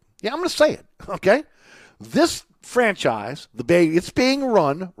overall pick. Yeah, I'm going to say it, okay? This franchise, it's being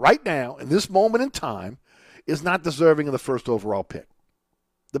run right now, in this moment in time, is not deserving of the 1st overall pick.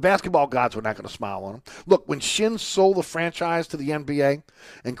 The basketball gods were not going to smile on him. Look, when Shin sold the franchise to the NBA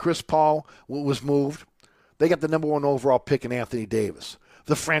and Chris Paul was moved, they got the number 1 overall pick in Anthony Davis.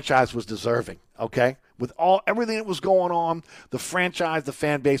 The franchise was deserving, okay? With everything that was going on, the franchise, the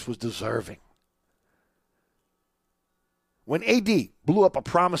fan base was deserving. When AD blew up a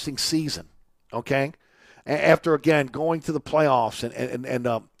promising season, okay, after, again, going to the playoffs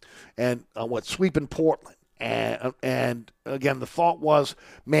and sweeping Portland, and again, the thought was,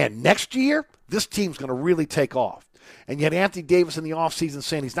 man, next year, this team's going to really take off. And yet Anthony Davis in the offseason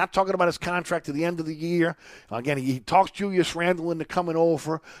saying he's not talking about his contract to the end of the year. Again, he talks Julius Randle into coming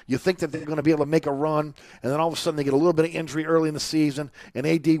over. You think that they're going to be able to make a run, and then all of a sudden they get a little bit of injury early in the season, and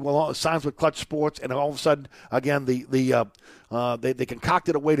AD signs with Clutch Sports, and all of a sudden, again, they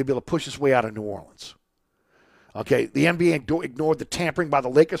concocted a way to be able to push his way out of New Orleans. Okay, the NBA ignored the tampering by the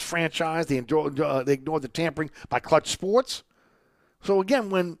Lakers franchise. They ignored the tampering by Clutch Sports. So, again,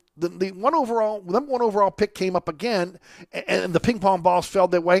 when the one overall pick came up again and the ping pong balls fell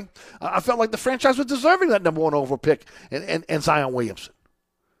their way, I felt like the franchise was deserving that number 1 overall pick and Zion Williamson.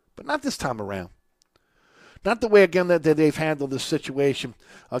 But not this time around. Not the way, again, that they've handled this situation,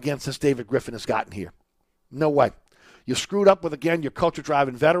 again, since David Griffin has gotten here. No way. You screwed up with, again, your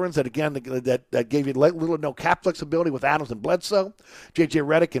culture-driving veterans that, again, that gave you little or no cap flexibility with Adams and Bledsoe. J.J.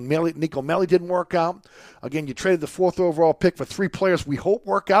 Redick and Nico Melli didn't work out. Again, you traded the 4th overall pick for 3 players we hope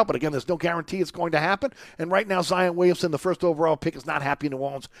work out, but, again, there's no guarantee it's going to happen. And right now, Zion Williamson, the 1st overall pick, is not happy in New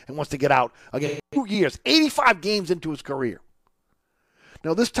Orleans and wants to get out. Again, 2 years, 85 games into his career.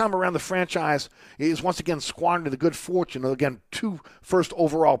 Now, this time around, the franchise is once again squandering the good fortune of, again, 2 first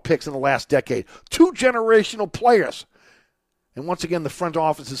overall picks in the last decade. 2 generational players. And once again, the front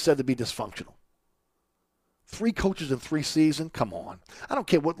office is said to be dysfunctional. 3 coaches in 3 seasons? Come on. I don't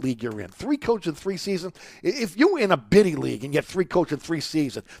care what league you're in. 3 coaches in 3 seasons? If you were in a biddy league and you had 3 coaches in 3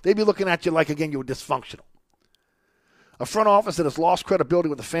 seasons, they'd be looking at you like, again, you were dysfunctional. A front office that has lost credibility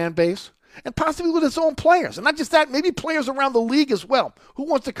with the fan base and possibly with its own players. And not just that, maybe players around the league as well. Who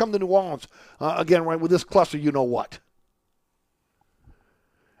wants to come to New Orleans, again, right, with this cluster, you know what?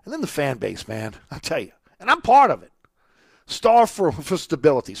 And then the fan base, man, I tell you. And I'm part of it. Starve for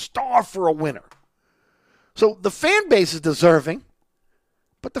stability. Starve for a winner. So the fan base is deserving,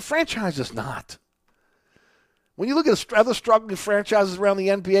 but the franchise is not. When you look at other struggling franchises around the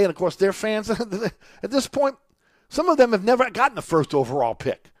NBA, and, of course, their fans, at this point, some of them have never gotten the 1st overall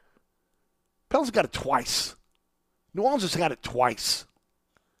pick. Pelicans got it twice. New Orleans has got it twice.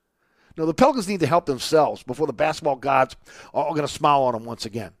 No, the Pelicans need to help themselves before the basketball gods are going to smile on them once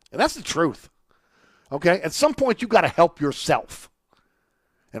again. And that's the truth. Okay? At some point, you've got to help yourself.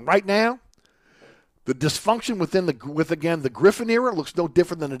 And right now, the dysfunction within the Griffin era looks no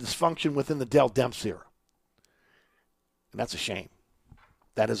different than the dysfunction within the Dell Demps era. And that's a shame.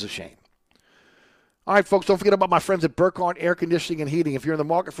 That is a shame. All right, folks, don't forget about my friends at Burkhardt Air Conditioning and Heating. If you're in the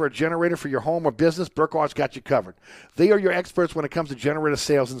market for a generator for your home or business, Burkhardt's got you covered. They are your experts when it comes to generator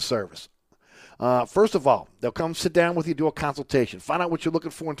sales and service. First of all, they'll come sit down with you, do a consultation. Find out what you're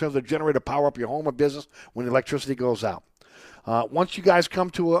looking for in terms of generator to power up your home or business when the electricity goes out. Once you guys come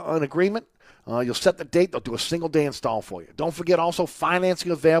to an agreement, you'll set the date. They'll do a single-day install for you. Don't forget also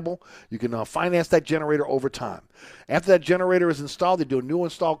financing available. You can finance that generator over time. After that generator is installed, they do a new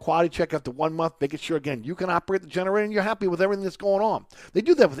install quality check after 1 month, making sure, again, you can operate the generator and you're happy with everything that's going on. They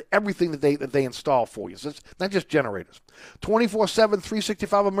do that with everything that they install for you. So it's not just generators. 24/7,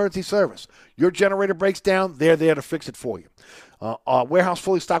 365 emergency service. Your generator breaks down, they're there to fix it for you. Warehouse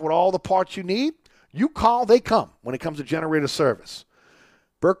fully stocked with all the parts you need. You call, they come when it comes to generator service.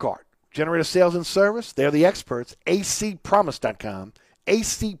 Burkhardt. Generator sales and service, they're the experts. acpromise.com,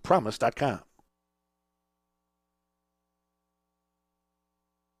 acpromise.com.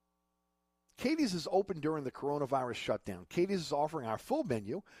 Katie's is open during the coronavirus shutdown. Katie's is offering our full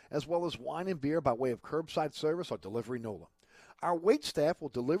menu as well as wine and beer by way of curbside service or delivery NOLA. Our wait staff will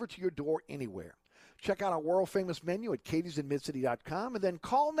deliver to your door anywhere. Check out our world-famous menu at katiesinmidcity.com and then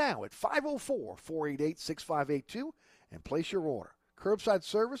call now at 504-488-6582 and place your order. Curbside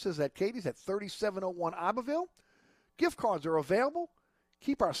service is at Katie's at 3701 Iberville. Gift cards are available.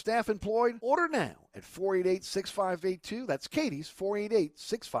 Keep our staff employed. Order now at 488-6582. That's Katie's,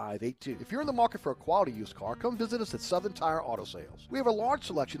 488-6582. If you're in the market for a quality used car, come visit us at Southern Tire Auto Sales. We have a large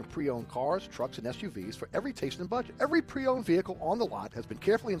selection of pre-owned cars, trucks, and SUVs for every taste and budget. Every pre-owned vehicle on the lot has been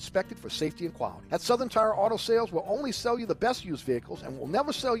carefully inspected for safety and quality. At Southern Tire Auto Sales, we'll only sell you the best used vehicles and we'll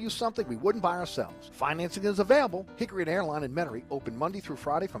never sell you something we wouldn't buy ourselves. Financing is available. Hickory and Airline in Metairie, open Monday through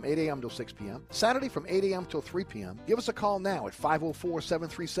Friday from 8 a.m. till 6 p.m., Saturday from 8 a.m. till 3 p.m. Give us a call now at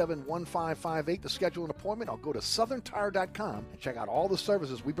 504-737-1558 to schedule an appointment, or go to southerntire.com and check out all the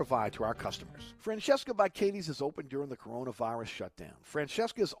services we provide to our customers. Francesca by Katie's is open during the coronavirus shutdown.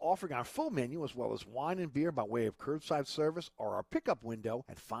 Francesca is offering our full menu as well as wine and beer by way of curbside service or our pickup window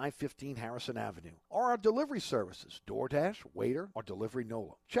at 515 Harrison Avenue, or our delivery services, DoorDash, Waiter, or Delivery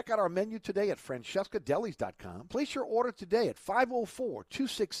NOLA. Check out our menu today at francescadelis.com. Place your order today at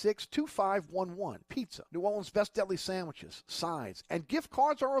 504-266-2511. Pizza, New Orleans' best deli sandwiches, sides, and gift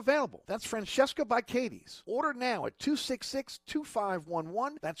cards are available. That's Francesca by Katie's. Order now at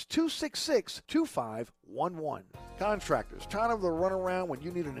 266-2511. That's 266-2511. Contractors, tired of the runaround when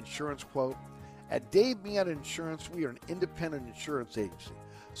you need an insurance quote? At Dave Miette Insurance, we are an independent insurance agency,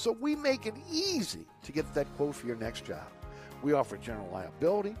 so we make it easy to get that quote for your next job. We offer general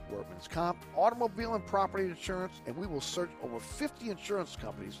liability, workman's comp, automobile and property insurance, and we will search over 50 insurance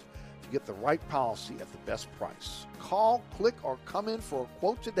companies to get the right policy at the best price. Call, click, or come in for a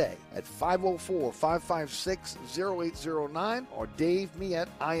quote today at 504-556-0809 or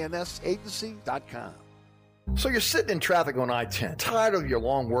DaveMietteINSAgency.com. So you're sitting in traffic on I-10, tired of your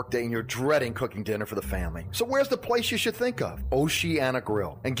long workday and you're dreading cooking dinner for the family. So where's the place you should think of? Oceana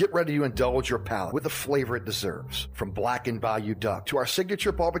Grill. And get ready to indulge your palate with the flavor it deserves. From blackened bayou duck to our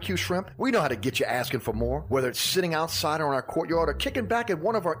signature barbecue shrimp, we know how to get you asking for more. Whether it's sitting outside or in our courtyard or kicking back at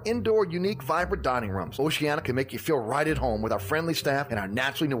one of our indoor, unique, vibrant dining rooms, Oceana can make you feel right at home with our friendly staff and our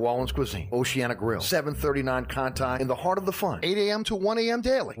naturally New Orleans cuisine. Oceana Grill, 739 Conti, in the heart of the fun, 8 a.m. to 1 a.m.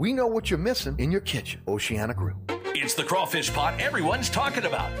 daily. We know what you're missing in your kitchen. Oceana Grill. It's the crawfish pot everyone's talking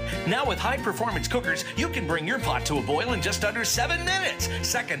about. Now with high-performance cookers, you can bring your pot to a boil in just under 7 minutes.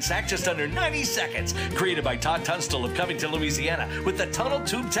 Second sack just under 90 seconds. Created by Todd Tunstall of Covington, Louisiana, with the tunnel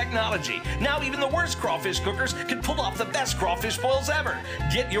tube technology. Now even the worst crawfish cookers can pull off the best crawfish boils ever.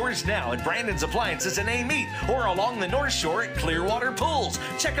 Get yours now at Brandon's Appliances in A-Meat or along the North Shore at Clearwater Pools.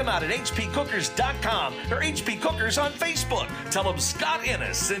 Check them out at hpcookers.com or HP Cookers on Facebook. Tell them Scott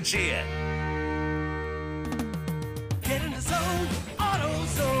Ennis sent you in. Get in the zone,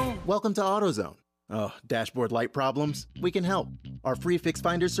 AutoZone. Welcome to AutoZone. Oh, dashboard light problems? We can help. Our free Fix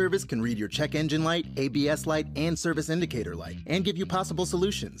Finder service can read your check engine light, ABS light, and service indicator light, and give you possible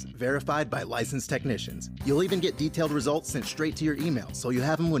solutions, verified by licensed technicians. You'll even get detailed results sent straight to your email, so you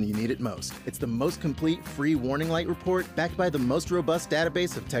have them when you need it most. It's the most complete free warning light report, backed by the most robust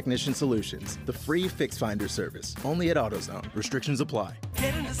database of technician solutions. The free Fix Finder service, only at AutoZone. Restrictions apply.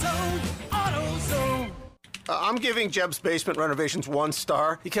 Get in the zone, AutoZone. I'm giving Jeb's Basement Renovations 1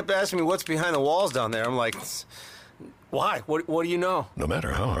 star. He kept asking me what's behind the walls down there. I'm like, why? What do you know? No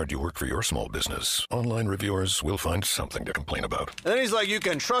matter how hard you work for your small business, online reviewers will find something to complain about. And then he's like, you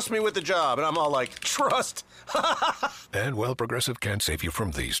can trust me with the job. And I'm all like, trust? And while Progressive can't save you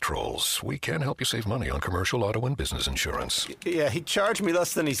from these trolls, we can help you save money on commercial auto and business insurance. Yeah, he charged me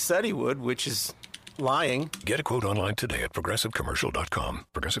less than he said he would, which is lying. Get a quote online today at progressivecommercial.com.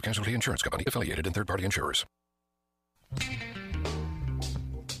 Progressive Casualty Insurance Company, affiliated and third-party insurers.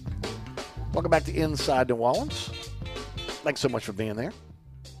 Welcome back to Inside New Orleans. Thanks so much for being there.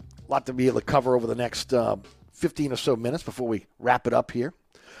 A lot to be able to cover over the next 15 or so minutes before we wrap it up here.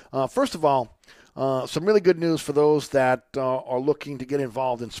 First of all, some really good news for those that are looking to get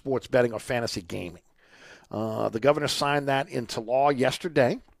involved in sports betting or fantasy gaming. The governor signed that into law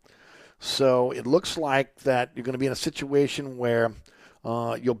yesterday. So it looks like that you're going to be in a situation where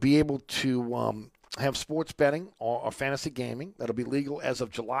you'll be able to have sports betting or fantasy gaming. That'll be legal as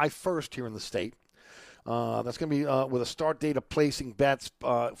of July 1st here in the state. That's going to be with a start date of placing bets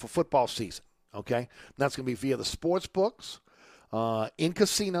for football season. Okay? And that's going to be via the sports books, in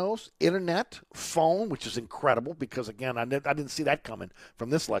casinos, internet, phone, which is incredible because, again, I didn't see that coming from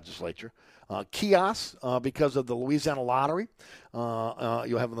this legislature. Kiosks, because of the Louisiana Lottery.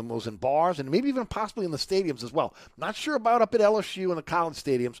 You'll have those in bars and maybe even possibly in the stadiums as well. Not sure about up at LSU and the college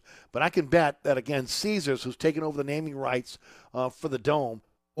stadiums, but I can bet that, again, Caesars, who's taken over the naming rights for the Dome,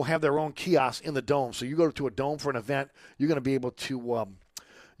 will have their own kiosks in the Dome. So you go to a Dome for an event, you're going to be able to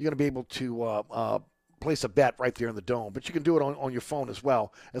place a bet right there in the Dome. But you can do it on your phone as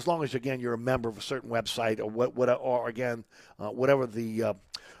well, as long as, again, you're a member of a certain website or whatever the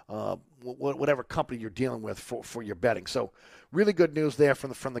whatever company you're dealing with for your betting. So really good news there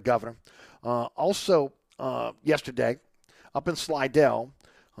from the governor. Also, yesterday, up in Slidell,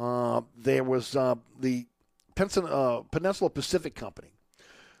 there was the Peninsula Pacific Company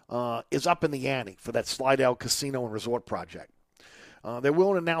is up in the ante for that Slidell Casino and Resort project. They're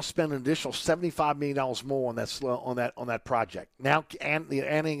willing to now spend an additional $75 million more on that project. Now,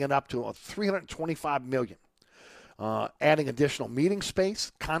 adding it up to $325 million. Adding additional meeting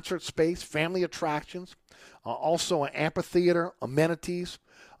space, concert space, family attractions, also an amphitheater, amenities,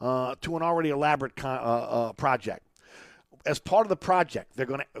 to an already elaborate project. As part of the project, they're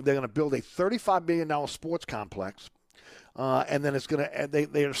going to build a $35 million sports complex, and then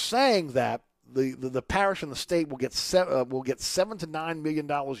they are saying that the parish and the state will get $7 to $9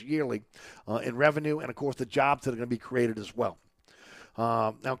 million yearly in revenue, and of course the jobs that are going to be created as well.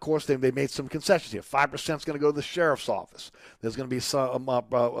 Now, of course, they made some concessions here. 5% is going to go to the sheriff's office. There's going to be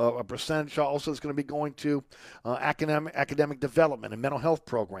a percentage also that's going to be going to academic development and mental health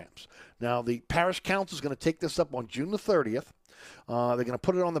programs. Now, the parish council is going to take this up on June the 30th. They're going to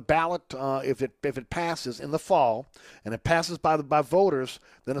put it on the ballot if it passes in the fall, and it passes by voters.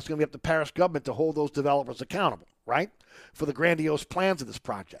 Then it's going to be up to parish government to hold those developers accountable, right, for the grandiose plans of this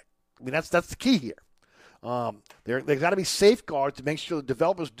project. I mean, that's the key here. There's got to be safeguards to make sure the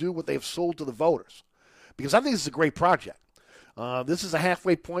developers do what they've sold to the voters, because I think this is a great project. This is a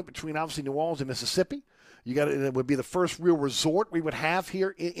halfway point between obviously New Orleans and Mississippi. It would be the first real resort we would have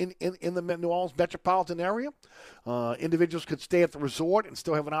here in the New Orleans metropolitan area. Individuals could stay at the resort and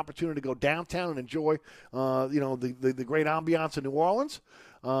still have an opportunity to go downtown and enjoy, the great ambiance of New Orleans,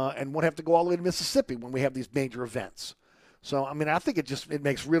 and won't have to go all the way to Mississippi when we have these major events. So, I mean, I think it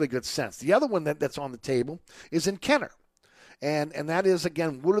makes really good sense. The other one that's on the table is in Kenner, and that is,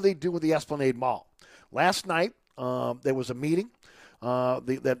 again, what do they do with the Esplanade Mall? Last night there was a meeting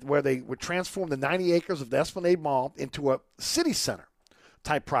where they would transform the 90 acres of the Esplanade Mall into a city center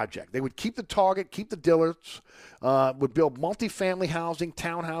type project. They would keep the Target, keep the Dillards, would build multifamily housing,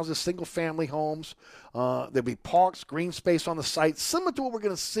 townhouses, single-family homes. There'd be parks, green space on the site, similar to what we're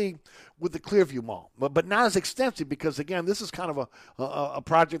going to see with the Clearview Mall, but not as extensive because, again, this is kind of a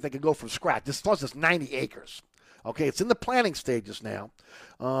project that could go from scratch. Plus, it's 90 acres. Okay, it's in the planning stages now.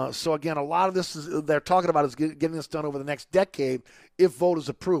 So, again, a lot of this they're talking about is getting this done over the next decade if voters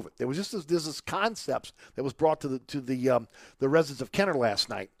approve it. There was just this concepts that was brought to the residents of Kenner last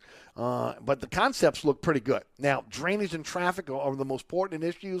night. But the concepts look pretty good. Now, drainage and traffic are the most important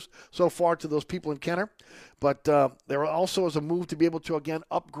issues so far to those people in Kenner. But there also is a move to be able to, again,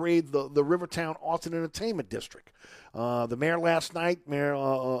 upgrade the Rivertown Arts and Entertainment District. The mayor last night, Mayor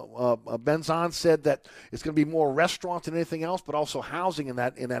Benzon, said that it's going to be more restaurants than anything else, but also housing in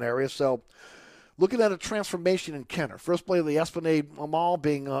that area. So looking at a transformation in Kenner. First play of the Esplanade Mall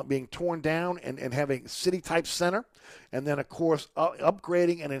being torn down and having city-type center. And then, of course,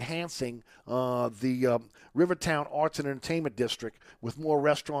 upgrading and enhancing the Rivertown Arts and Entertainment District with more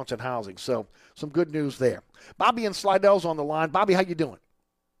restaurants and housing. So some good news there. Bobby and Slidell's on the line. Bobby, how you doing?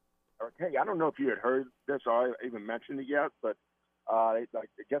 Okay, I don't know if you had heard this or I even mentioned it yet, but I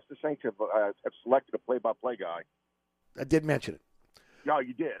guess the Saints have selected a play-by-play guy. I did mention it. No,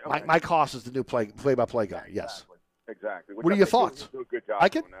 you did. Okay. Mike Haas is the new play-by-play guy. Yes. Exactly. What are your thoughts? Do a good job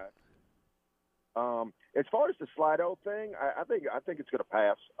Like it? doing that. As far as the Slido thing, I think it's going to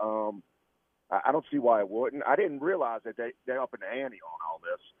pass. I don't see why it wouldn't. I didn't realize that they're up in the ante on all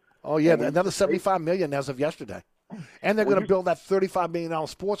this. Oh yeah, another $75 million as of yesterday, and they're going to build that $35 million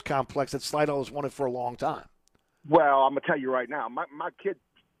sports complex that Slido has wanted for a long time. Well, I'm going to tell you right now, my kid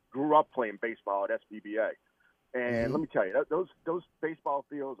grew up playing baseball at SBBA. And let me tell you, those baseball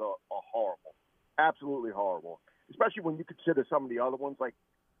fields are horrible, absolutely horrible. Especially when you consider some of the other ones, like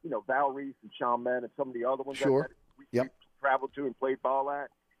Val Reese and Chalmette and some of the other ones that we traveled to and played ball at.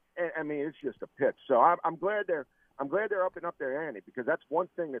 And I mean, it's just a pitch. So I'm glad they're upping up their ante, because that's one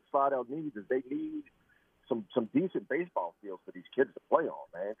thing that Slidell needs is they need some decent baseball fields for these kids to play on,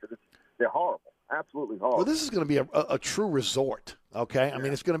 man, because they're horrible. Absolutely horrible. Well, this is going to be a true resort, okay? Yeah. I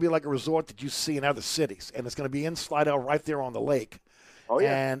mean, it's going to be like a resort that you see in other cities, and it's going to be in Slidell right there on the lake. Oh,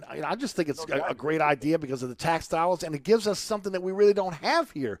 yeah. And I just think it's a great idea because of the tax dollars, and it gives us something that we really don't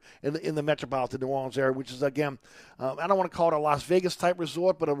have here in the metropolitan New Orleans area, which is, again, I don't want to call it a Las Vegas-type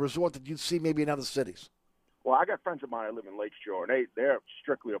resort, but a resort that you'd see maybe in other cities. Well, I got friends of mine that live in Lakeshore, and they're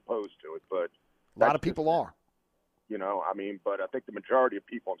strictly opposed to it. But a lot of people are. I mean, but I think the majority of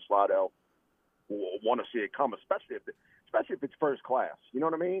people in Slidell want to see it come, especially if it's first class. You know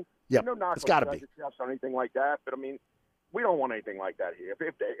what I mean? Yeah, it's got to be or anything like that. But I mean, we don't want anything like that here.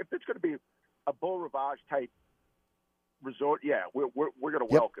 If it's going to be a Beau Rivage type resort, yeah, we're going to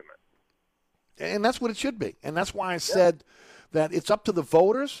welcome it. And that's what it should be. And that's why I said that it's up to the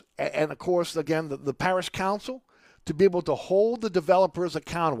voters and of course, again, the parish council to be able to hold the developers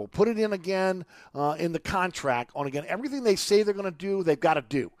accountable. Put it in again in the contract on, again, everything they say they're going to do, they've got to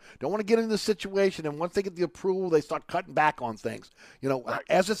do. Don't want to get into this situation, and once they get the approval, they start cutting back on things.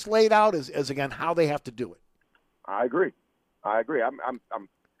 As it's laid out as again, how they have to do it. I agree. I'm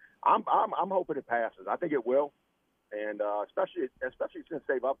hoping it passes. I think it will. And especially since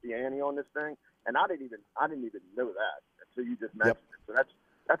they've upped the ante on this thing, and I didn't even know that until you just mentioned it. So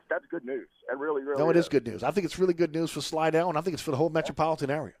that's good news. That really no, it is good news. I think it's really good news for Slidell, and I think it's for the whole metropolitan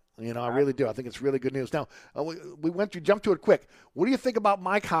area. I really do. I think it's really good news. Now, we jumped to it quick. What do you think about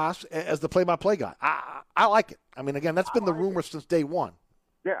Mike Haas as the play-by-play guy? I like it. I mean, again, that's been the rumor since day one.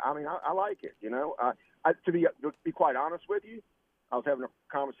 Yeah, I mean, I like it. To be quite honest with you, I was having a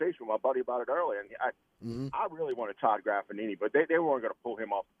conversation with my buddy about it earlier, and I really wanted Todd Graffinini, but they weren't going to pull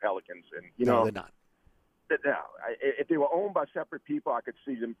him off the Pelicans. And no, they're not. If they were owned by separate people, I could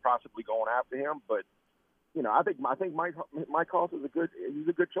see them possibly going after him. But I think Mike Haas is a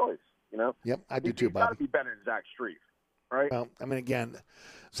good choice. Yep, I do too, Bobby. He's got to be better than Zach Strief, right? Well, I mean, again,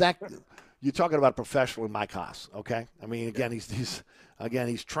 Zach, you're talking about a professional in Mike Haas, okay? I mean, again, he's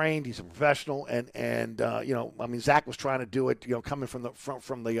trained, he's a professional, and I mean, Zach was trying to do it, coming from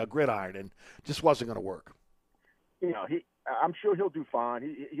the gridiron, and just wasn't going to work. I'm sure he'll do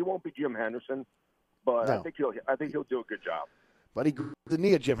fine. He won't be Jim Henderson. but No. I think he'll do a good job. But he grew the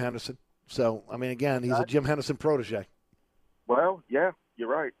knee of Jim Henderson. So, I mean, again, he's a Jim Henderson protege. Well, yeah, you're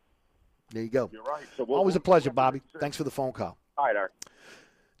right. There you go. You're right. So Always a pleasure, Bobby. Thanks for the phone call. All right, Eric.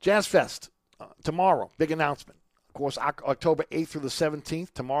 Jazz Fest tomorrow, big announcement. Of course, October 8th through the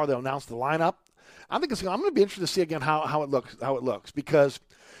 17th. Tomorrow they'll announce the lineup. I'm going to be interested to see again how it looks because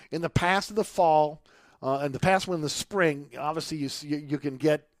in the past of the fall, in the past one in the spring, obviously you can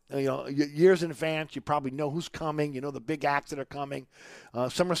get years in advance. You probably know who's coming. You know the big acts that are coming.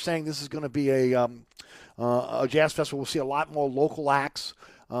 Some are saying this is going to be a jazz festival. We'll see a lot more local acts.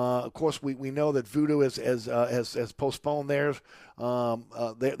 Of course, we know that Voodoo has postponed their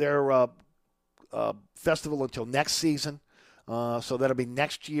festival until next season. So that'll be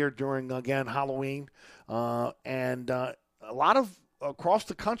next year during, again, Halloween. And a lot of, across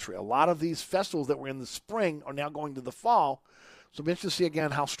the country, a lot of these festivals that were in the spring are now going to the fall. So it'll be interesting to see,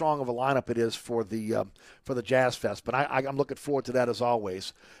 again, how strong of a lineup it is for the Jazz Fest. But I'm looking forward to that as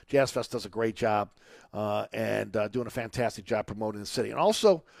always. Jazz Fest does a great job and doing a fantastic job promoting the city. And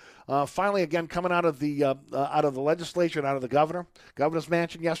also, finally, again, coming out of the legislature and out of the governor's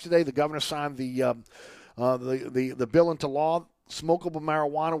mansion yesterday, the governor signed the bill into law. Smokable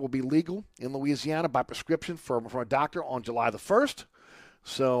marijuana will be legal in Louisiana by prescription from a doctor on July the 1st.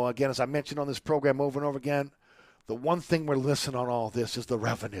 So, again, as I mentioned on this program over and over again, the one thing we're listening on all this is the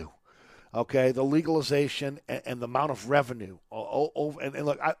revenue. Okay, the legalization and the amount of revenue and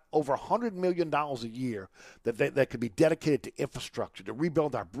look, over $100 million a year that could be dedicated to infrastructure to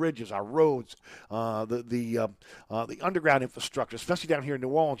rebuild our bridges, our roads, the underground infrastructure, especially down here in New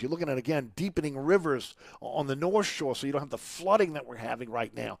Orleans. You're looking at again deepening rivers on the North Shore, so you don't have the flooding that we're having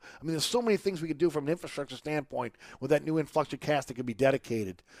right now. I mean, there's so many things we could do from an infrastructure standpoint with that new influx of cash that could be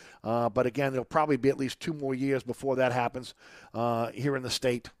dedicated. But again, there'll probably be at least 2 more years before that happens here in the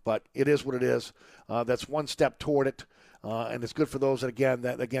state. But it is what it is. That's one step toward it, and it's good for those that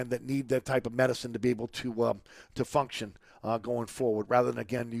need that type of medicine to be able to function going forward, rather than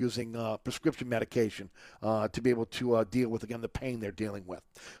again using prescription medication to be able to deal with again the pain they're dealing with.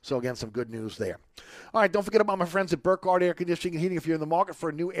 So again, some good news there. All right, don't forget about my friends at Burkhardt Air Conditioning and Heating. If you're in the market for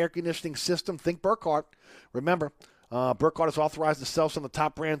a new air conditioning system, think Burkhardt. Remember, Burkhardt is authorized to sell some of the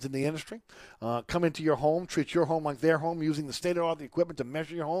top brands in the industry. Come into your home, treat your home like their home, using the state-of-the-art equipment to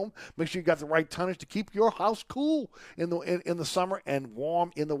measure your home. Make sure you got the right tonnage to keep your house cool in the summer and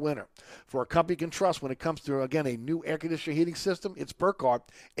warm in the winter. For a company you can trust when it comes to, again, a new air conditioner heating system, it's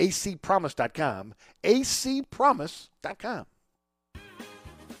Burkhardt, acpromise.com, acpromise.com.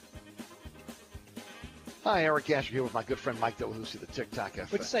 Hi, Eric Asher here with my good friend Mike Delahousie, the TikTok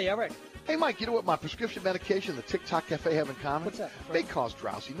Cafe. What'd you say, Eric? Hey, Mike, you know what my prescription medication and the TikTok Cafe have in common? What's that? They cause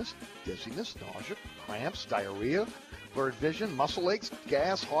drowsiness, dizziness, nausea, cramps, diarrhea, blurred vision, muscle aches,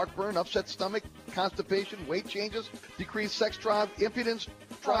 gas, heartburn, upset stomach, constipation, weight changes, decreased sex drive, impotence,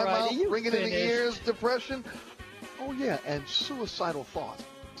 dry mouth, ringing in the ears, depression. Oh, yeah, and suicidal thoughts.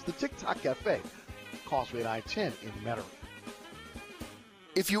 It's the TikTok Cafe, Causeway and I-10 in Metairie.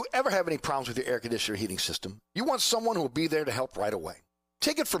 If you ever have any problems with your air conditioner heating system, you want someone who will be there to help right away.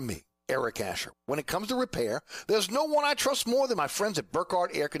 Take it from me, Eric Asher. When it comes to repair, there's no one I trust more than my friends at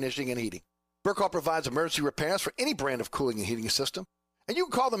Burkhardt Air Conditioning and Heating. Burkhardt provides emergency repairs for any brand of cooling and heating system, and you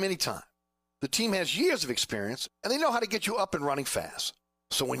can call them anytime. The team has years of experience, and they know how to get you up and running fast.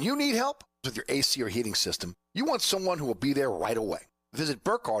 So when you need help with your AC or heating system, you want someone who will be there right away. Visit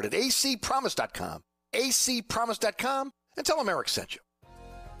Burkhardt at acpromise.com, acpromise.com, and tell them Eric sent you.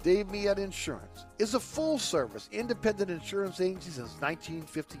 Dave Miette Insurance is a full-service independent insurance agency since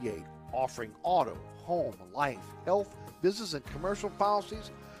 1958, offering auto, home, life, health, business, and commercial policies,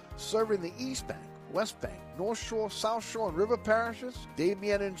 serving the East Bank, West Bank, North Shore, South Shore, and River parishes. Dave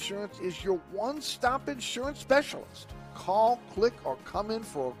Miette Insurance is your one-stop insurance specialist. Call, click, or come in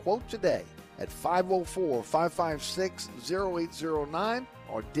for a quote today at 504-556-0809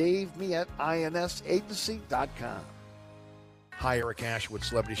 or DaveMietteInsAgency.com. Hi, Eric Asher with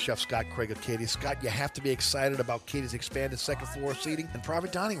celebrity chef Scott Craig of Katie's. Scott, you have to be excited about Katie's expanded second floor seating and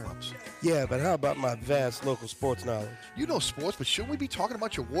private dining rooms. Yeah, but how about my vast local sports knowledge? You know sports, but shouldn't we be talking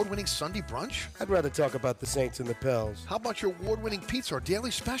about your award-winning Sunday brunch? I'd rather talk about the Saints and the Pels. How about your award-winning pizza or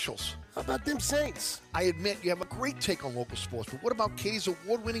daily specials? How about them Saints? I admit you have a great take on local sports, but what about Katie's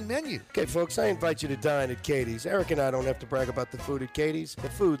award-winning menu? Okay, folks, I invite you to dine at Katie's. Eric and I don't have to brag about the food at Katie's. The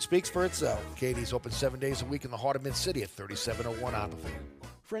food speaks for itself. Katie's open 7 days a week in the heart of Mid-City at 3701 Oppenheimer.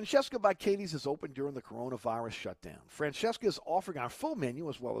 Francesca by Katie's is open during the coronavirus shutdown. Francesca is offering our full menu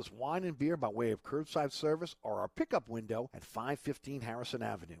as well as wine and beer by way of curbside service or our pickup window at 515 Harrison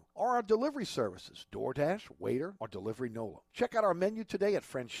Avenue, or our delivery services, DoorDash, Waiter, or Delivery Nola. Check out our menu today at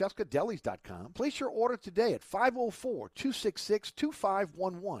francescadelis.com. Place your order today at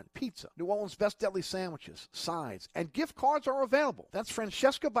 504-266-2511. Pizza, New Orleans' best deli sandwiches, sides, and gift cards are available. That's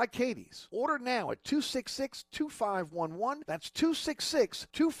Francesca by Katie's. Order now at 266-2511. That's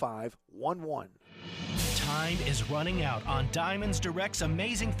 266-2511. Time is running out on Diamonds Direct's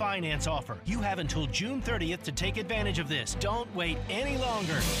amazing finance offer. You have until June 30th to take advantage of this. Don't wait any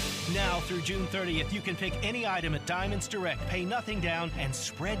longer. Now through June 30th, you can pick any item at Diamonds Direct, pay nothing down, and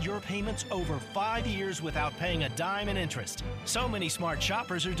spread your payments over 5 years without paying a dime in interest. So many smart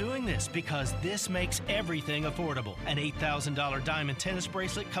shoppers are doing this because this makes everything affordable. An $8,000 diamond tennis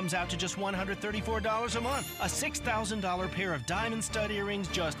bracelet comes out to just $134 a month. A $6,000 pair of diamond stud earrings,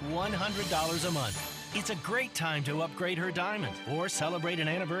 just $100 a month. It's a great time to upgrade her diamond or celebrate an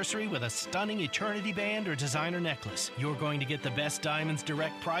anniversary with a stunning Eternity band or designer necklace. You're going to get the best Diamonds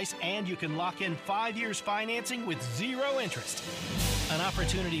Direct price, and you can lock in 5 years financing with 0 interest. An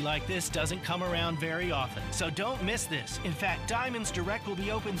opportunity like this doesn't come around very often, so don't miss this. In fact, Diamonds Direct will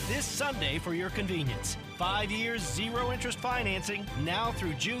be open this Sunday for your convenience. 5 years, 0 interest financing, now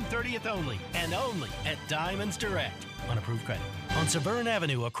through June 30th only, and only at Diamonds Direct. On approved credit. On Severn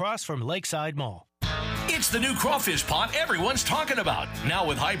Avenue across from Lakeside Mall. It's the new crawfish pot everyone's talking about. Now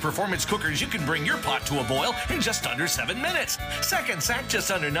with high-performance cookers, you can bring your pot to a boil in just under 7 minutes. Second sack, just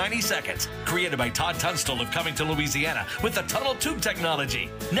under 90 seconds. Created by Todd Tunstall of Covington, Louisiana, with the tunnel tube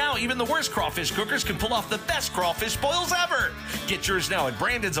technology. Now even the worst crawfish cookers can pull off the best crawfish boils ever. Get yours now at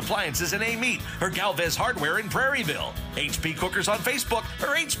Brandon's Appliances in A-Meat or Galvez Hardware in Prairieville. HP Cookers on Facebook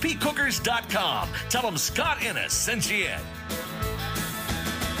or hpcookers.com. Tell them Scott Ennis sent you in.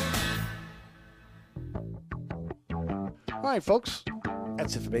 All right, folks,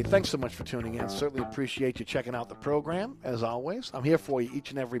 that's it for me. Thanks so much for tuning in. Certainly appreciate you checking out the program, as always. I'm here for you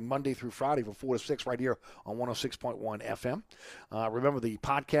each and every Monday through Friday from 4 to 6 right here on 106.1 FM. Remember, the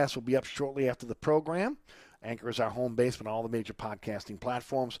podcast will be up shortly after the program. Anchor is our home base on all the major podcasting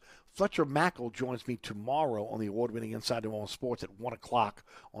platforms. Fletcher Mackel joins me tomorrow on the award-winning Inside New Orleans Sports at 1 o'clock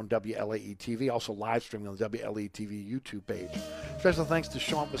on WLAE-TV, also live streaming on the WLAE-TV YouTube page. Special thanks to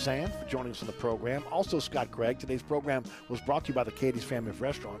Sean Basan for joining us on the program. Also, Scott Craig. Today's program was brought to you by the Katie's family of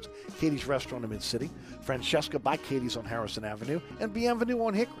restaurants, Katie's Restaurant in Mid-City, Francesca by Katie's on Harrison Avenue, and Bienvenue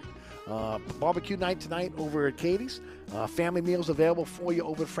on Hickory. Barbecue night tonight over at Katie's. Family meals available for you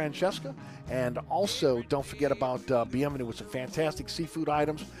over at Francesca. And also, don't forget about Bienvenue with some fantastic seafood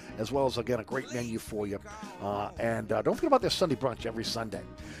items, as well as, again, a great menu for you. And don't forget about their Sunday brunch every Sunday.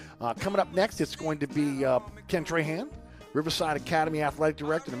 Coming up next, it's going to be Ken Trahan, Riverside Academy Athletic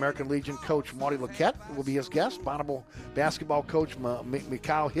Director and American Legion coach Marty Luquette will be his guest. Bonneville basketball coach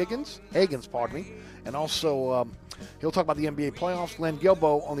Mikhail Higgins, and also he'll talk about the NBA playoffs. Len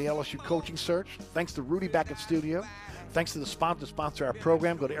Gilbo on the LSU coaching search. Thanks to Rudy back in studio. Thanks to the sponsor our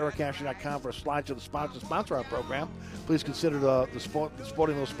program. Go to ericasher.com for a slideshow to sponsor our program. Please consider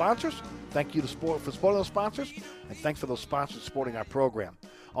supporting those sponsors. Thank you for supporting those sponsors, and thanks for those sponsors supporting our program.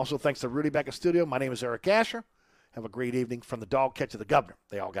 Also, thanks to Rudy back in studio. My name is Eric Asher. Have a great evening. From the dog catch to the governor.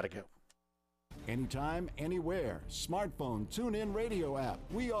 They all got to go. Anytime, anywhere. Smartphone, tune-in radio app.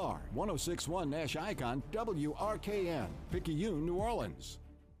 We are 106.1 Nash Icon, WRKN, Picayune, New Orleans.